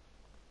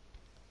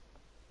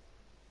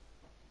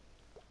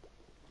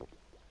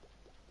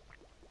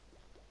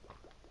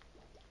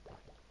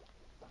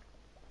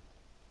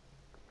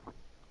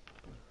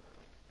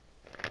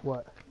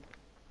 What?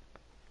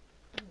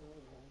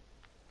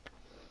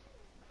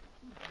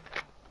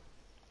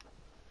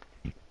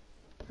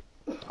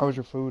 How was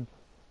your food?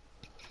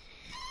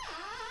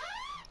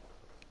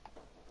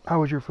 How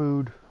was your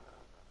food?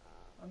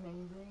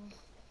 Amazing.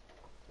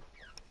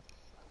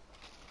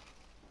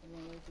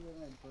 get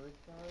my bird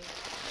card?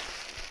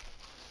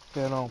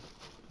 Yeah, no.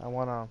 I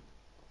want a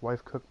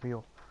wife cooked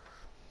meal.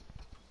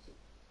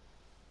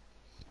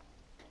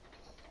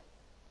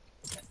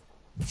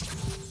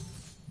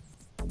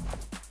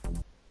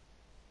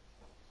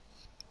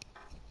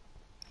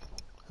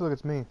 Hey, look,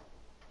 it's me.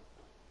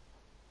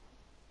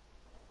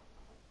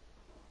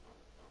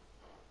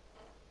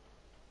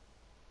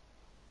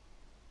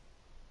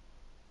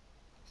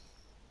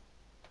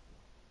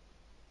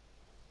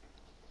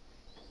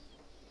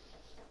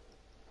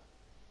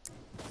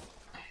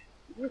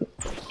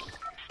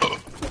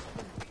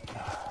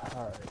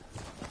 Alright.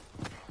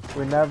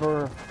 We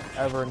never,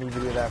 ever need to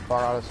be that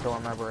far out of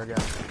storm ever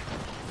again.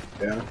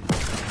 Yeah.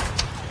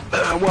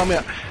 Well, I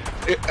mean,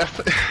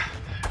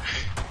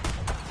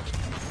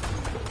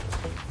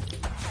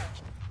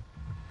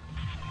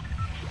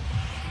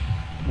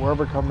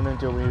 Wherever coming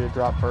into it, we need to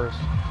drop first.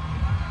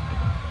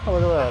 Oh,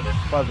 look at that.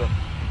 Pleasure.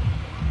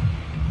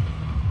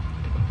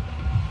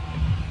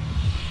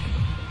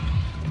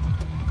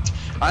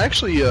 I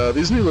actually,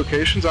 these new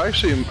locations,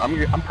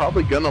 I'm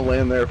probably gonna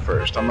land there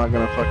first. I'm not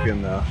gonna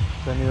fucking,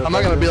 I'm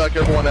not gonna be like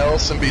everyone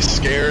else and be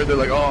scared. They're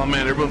like, oh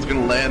man, everyone's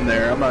gonna land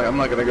there. I'm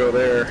not gonna go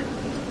there.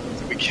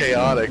 It's gonna be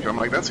chaotic. I'm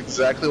like, that's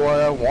exactly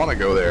why I want to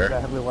go there.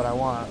 Exactly what I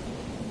want.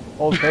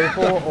 Old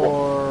Faithful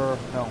or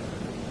no?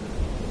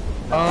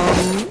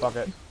 Fuck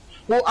it.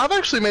 Well, I've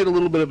actually made a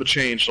little bit of a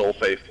change to Old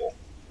Faithful.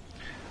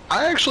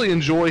 I actually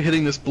enjoy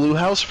hitting this blue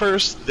house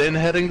first, then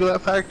heading to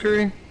that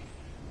factory.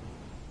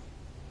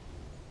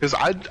 Because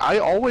I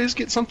always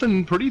get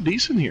something pretty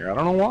decent here. I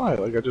don't know why.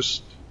 Like, I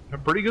just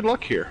have pretty good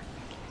luck here.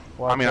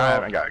 Watch I mean, out. I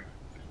haven't got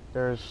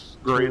There's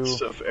great two,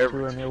 stuff two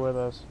ever. in here with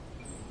us.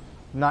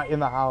 Not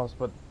in the house,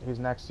 but he's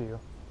next to you.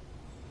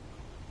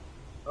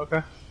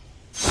 Okay.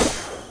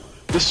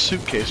 This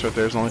suitcase right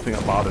there is the only thing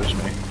that bothers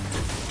me.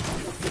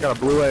 Got a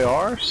blue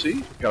AR,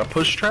 see? Got a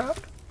push trap.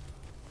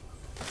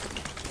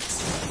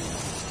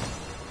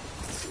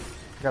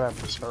 Got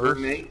a burst.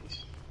 Grenades.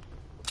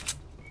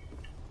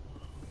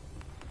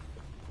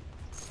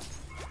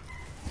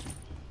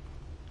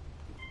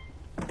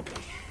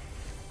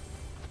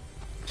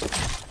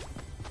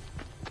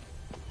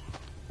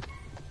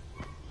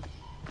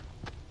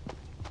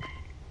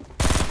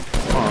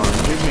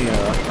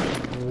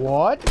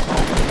 What?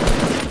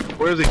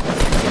 Where is he?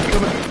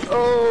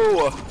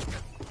 Oh!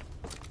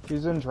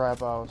 He's in trap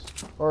house.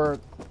 Or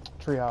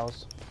tree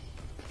house.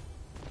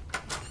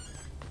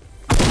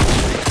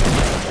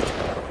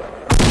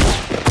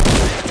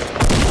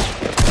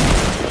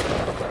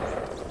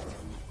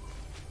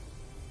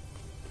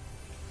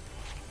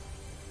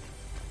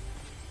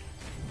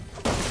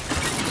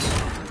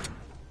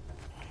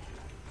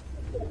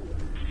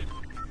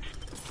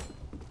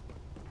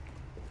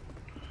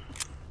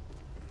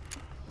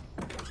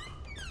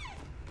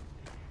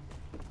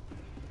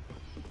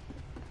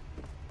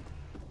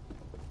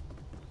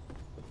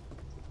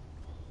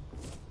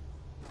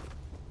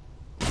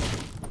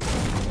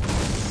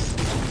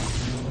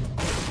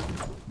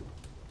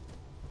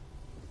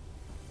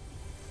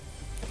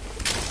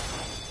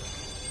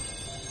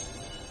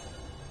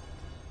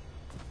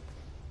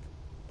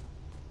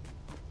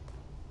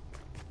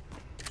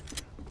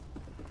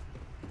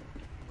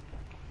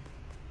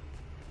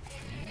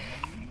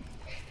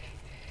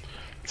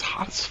 It's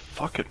hot as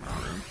fuck in my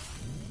room.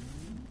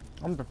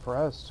 I'm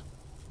depressed.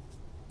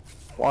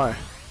 Why?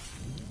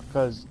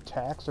 Because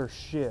tax are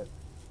shit.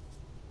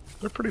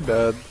 They're pretty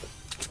bad.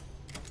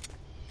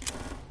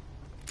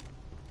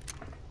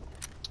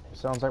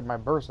 Sounds like my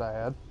burst I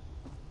had.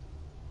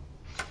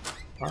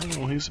 I don't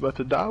know, he's about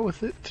to die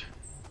with it.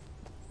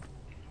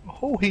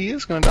 Oh, he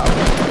is gonna die with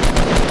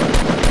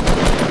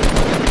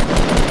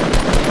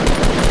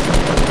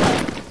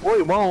it. Well,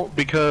 he won't,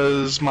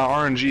 because my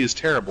RNG is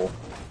terrible.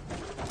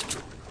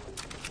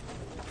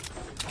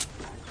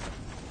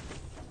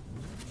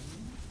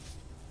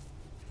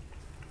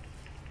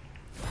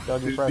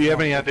 Doug, Do you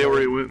have any idea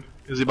where he went?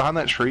 Is he behind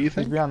that tree, you He's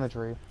think? behind the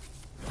tree.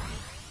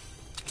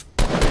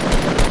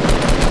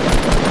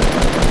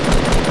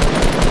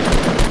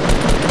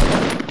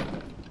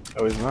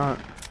 Oh, he's not.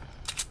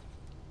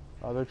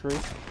 Other tree.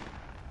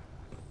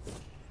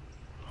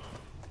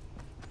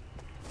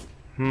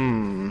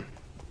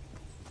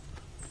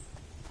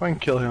 If I can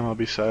kill him, I'll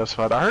be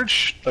satisfied. I heard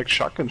like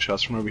shotgun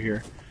shots from over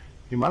here.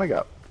 He might have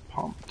got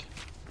pumped.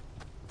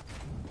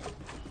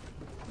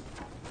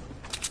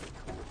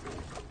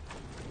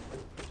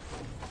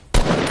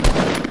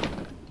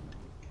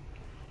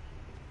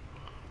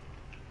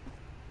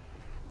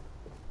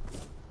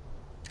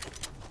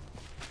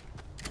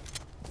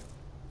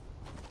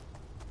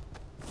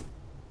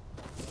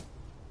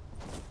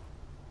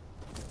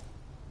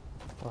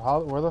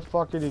 Well, where the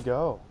fuck did he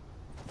go?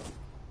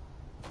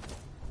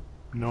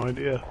 No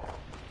idea.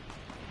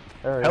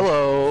 There he is.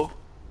 Hello.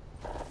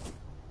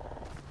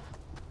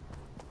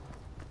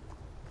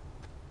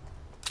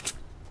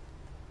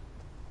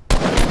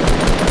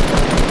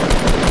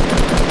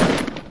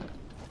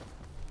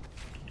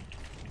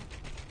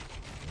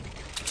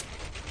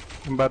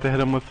 I'm about to hit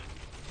him with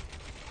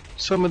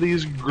some of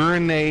these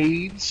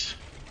grenades.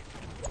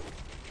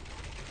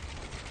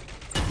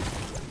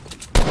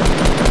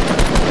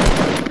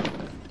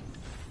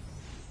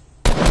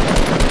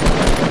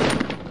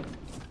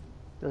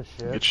 Good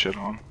shit. Get shit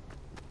on.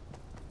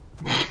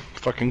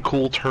 Fucking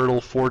cool turtle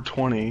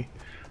 420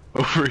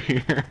 over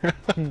here.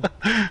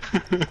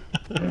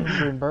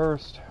 Green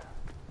burst.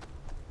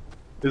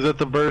 Is that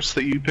the burst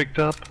that you picked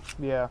up?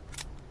 Yeah.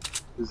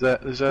 Is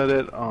that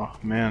it? Oh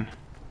man.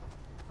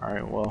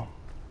 Alright, well.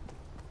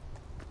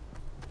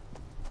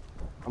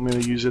 I'm gonna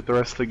use it the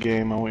rest of the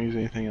game. I won't use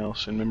anything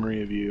else in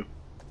memory of you.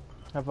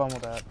 Have fun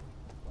with that.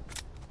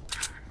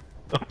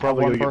 I'm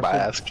probably gonna get my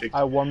ass kicked.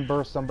 I one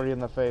burst somebody in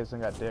the face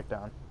and got dicked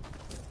on.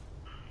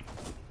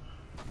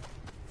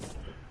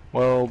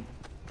 Well,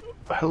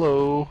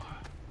 hello.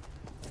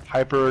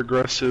 Hyper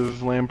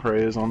aggressive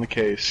lamprey is on the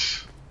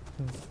case.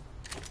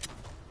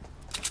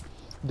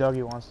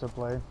 Dougie wants to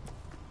play.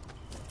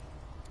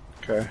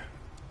 Okay.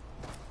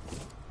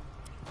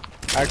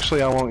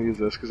 Actually, I won't use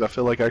this because I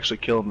feel like actually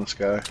killing this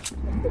guy.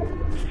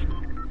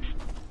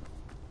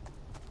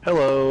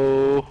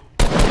 Hello.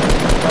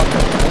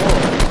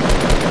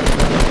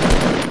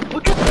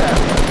 Look at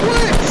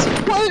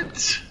that!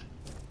 What?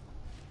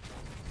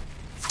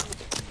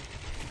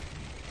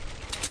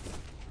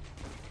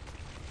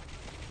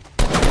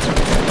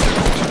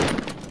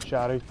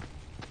 Shotty.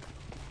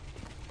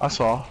 I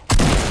saw.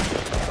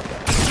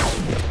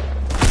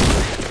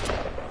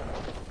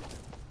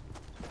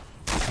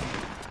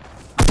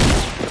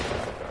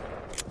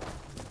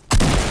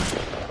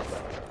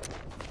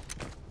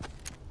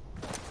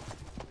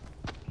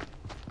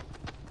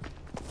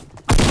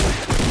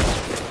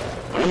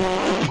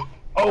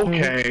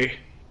 Okay.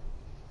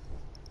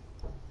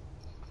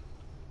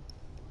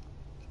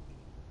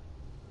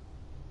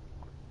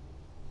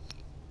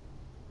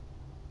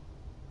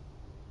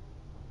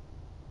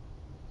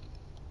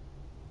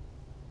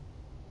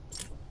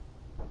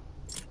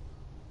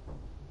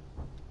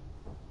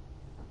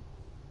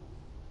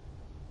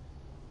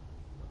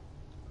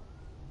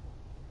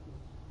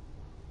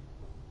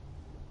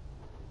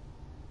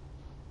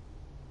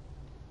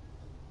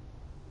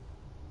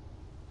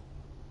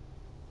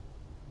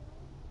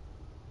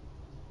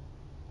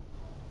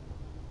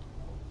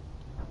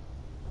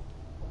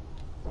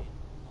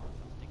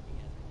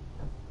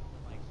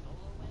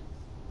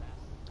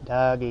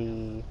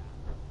 Dougie.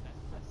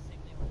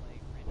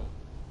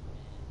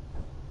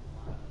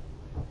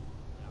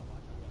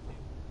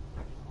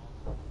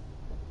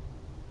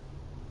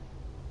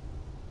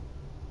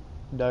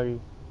 Dougie.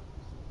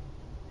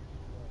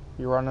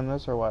 You running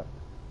this or what?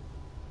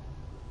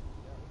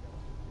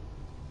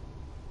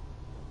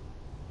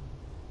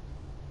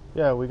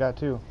 Yeah, we got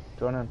two.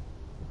 Join in.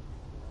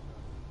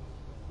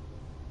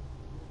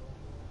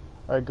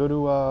 Alright,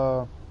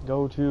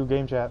 go to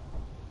game chat.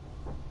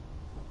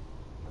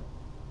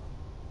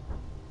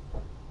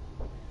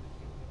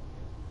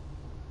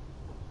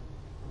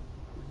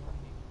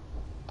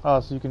 Oh,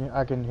 so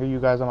I can hear you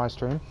guys on my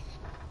stream.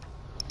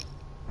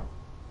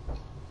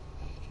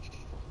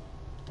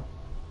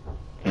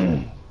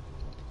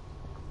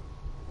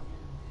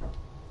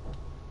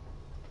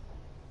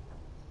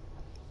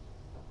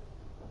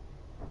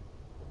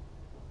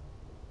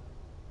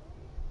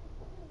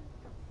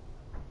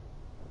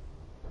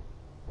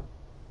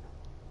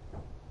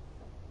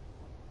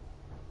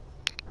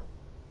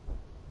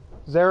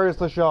 Zarius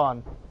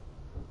LaShawn,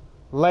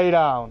 lay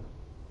down.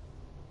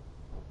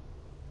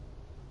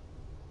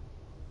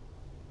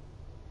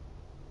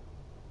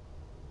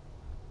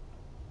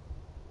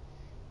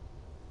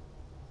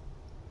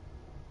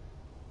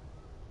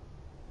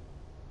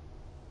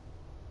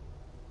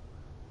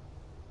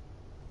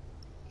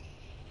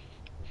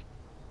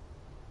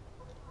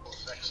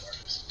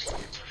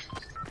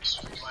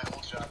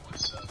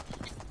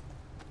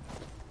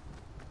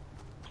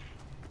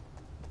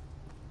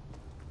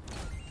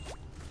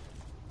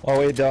 Oh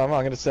wait, Dom,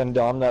 I'm gonna send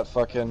Dom that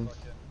fucking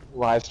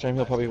live stream.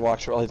 He'll probably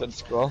watch it while he's at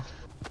school.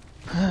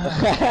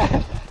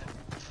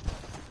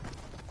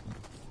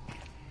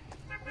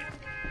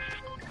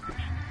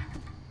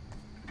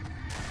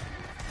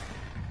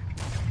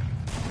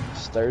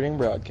 Starting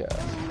broadcast.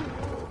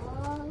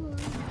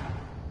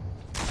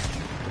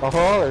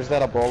 Oh, there's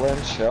that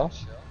Ebola chill.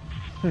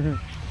 So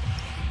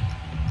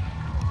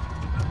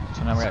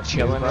now we're at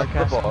Chilling with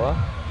broadcast. Ebola.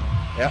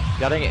 Yep.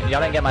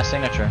 Y'all didn't get my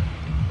signature.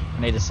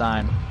 I need to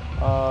sign.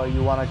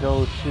 You want to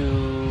go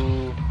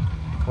to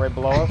right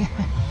below us?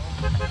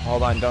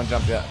 Hold on, don't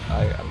jump yet.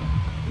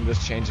 I'm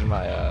just changing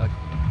my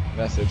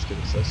message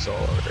because it says solo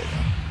right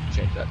now.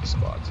 Change that to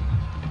squads.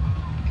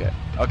 Okay.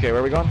 Okay, where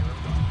are we going?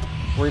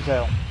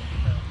 Retail.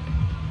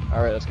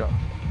 Alright, let's go.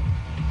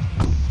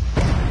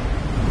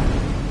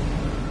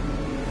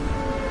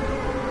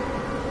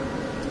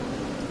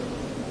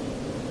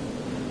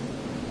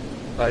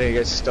 Are you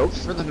guys stoked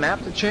for the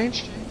map to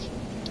change?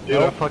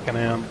 Dude, I fucking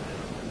am.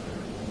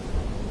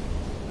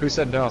 Who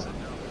said no?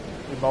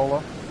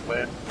 Ebola.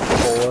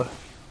 Ebola.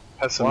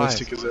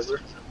 Pessimistic as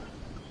ever.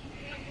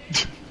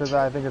 Because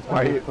I think it's Why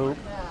gonna be you- poop.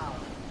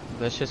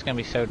 This is gonna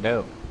be so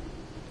dope.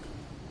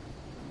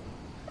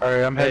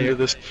 Alright, I'm heading Hey, to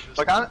this.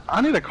 Like, I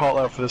need a call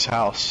out for this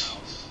house.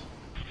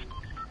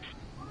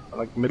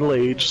 Like,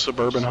 middle-aged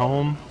suburban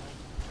home.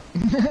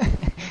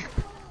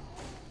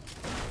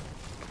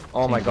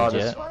 Oh my Seems god,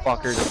 this legit.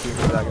 fucker just beat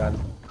me with that gun.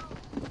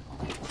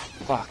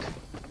 Fuck.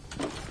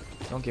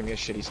 Don't give me a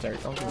shitty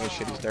start. Don't give me a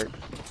shitty start.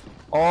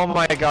 Oh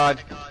my god.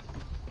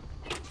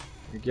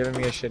 You're giving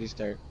me a shitty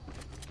start.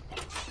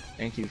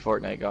 Thank you,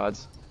 Fortnite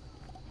gods.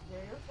 Get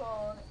your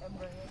phone and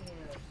bring it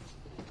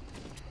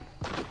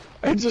here.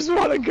 I just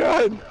want a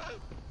gun.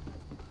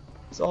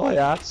 That's all I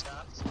ask.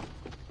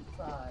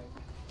 5,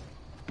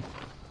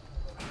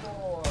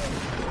 4.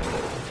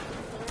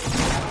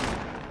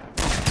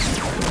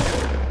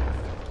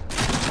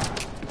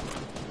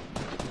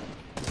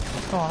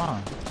 What's going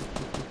on?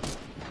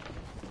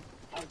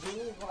 I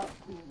really want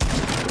to.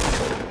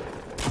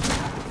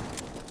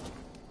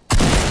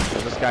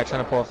 There's this guy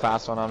trying to pull a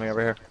fast one on me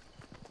over here.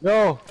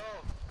 No!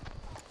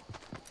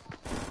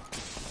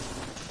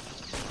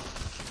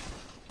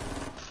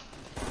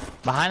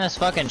 Behind this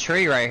fucking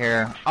tree right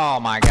here. Oh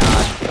my god.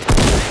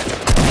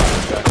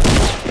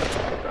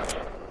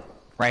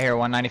 Right here,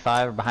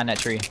 195, behind that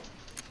tree.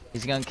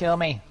 He's gonna kill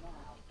me.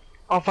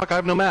 Oh fuck, I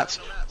have no mats.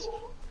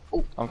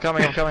 I'm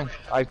coming, I'm coming.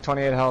 I have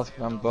 28 health,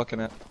 I'm booking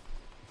it.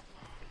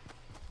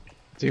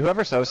 Dude,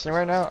 whoever's hosting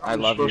right now, I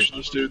love you.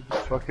 This dude.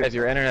 Fuck Guys, it.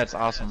 your internet's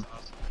awesome.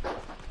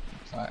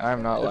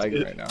 I'm not It's-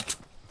 lagging it- right now.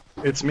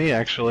 It's me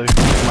actually.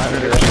 My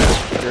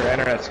internet's shit. Your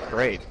internet's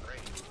great.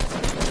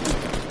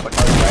 Look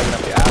how he's lagging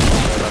up the ass.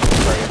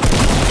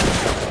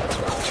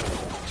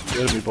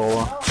 Good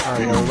Ebola.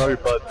 Alright, I love you,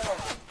 bud.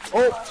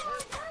 Oh!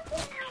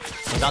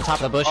 He's on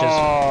top of the bushes.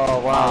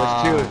 Oh,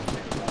 wow, there's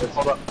two.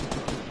 Hold up.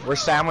 We're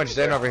sandwiched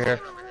in over here.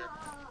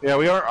 Yeah,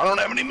 we are. I don't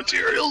have any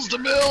materials to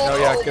build. Oh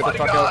yeah, get my the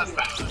fuck God.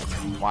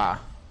 out. Wow.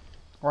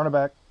 Run it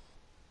back.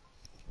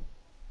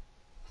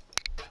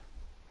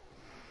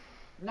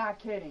 Not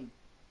kidding.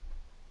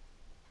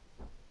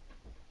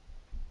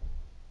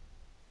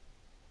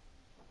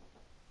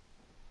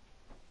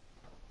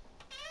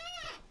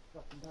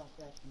 Fucking bounce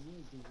back to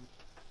me, dude.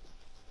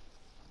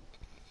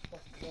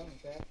 Fucking done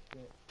with that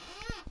shit.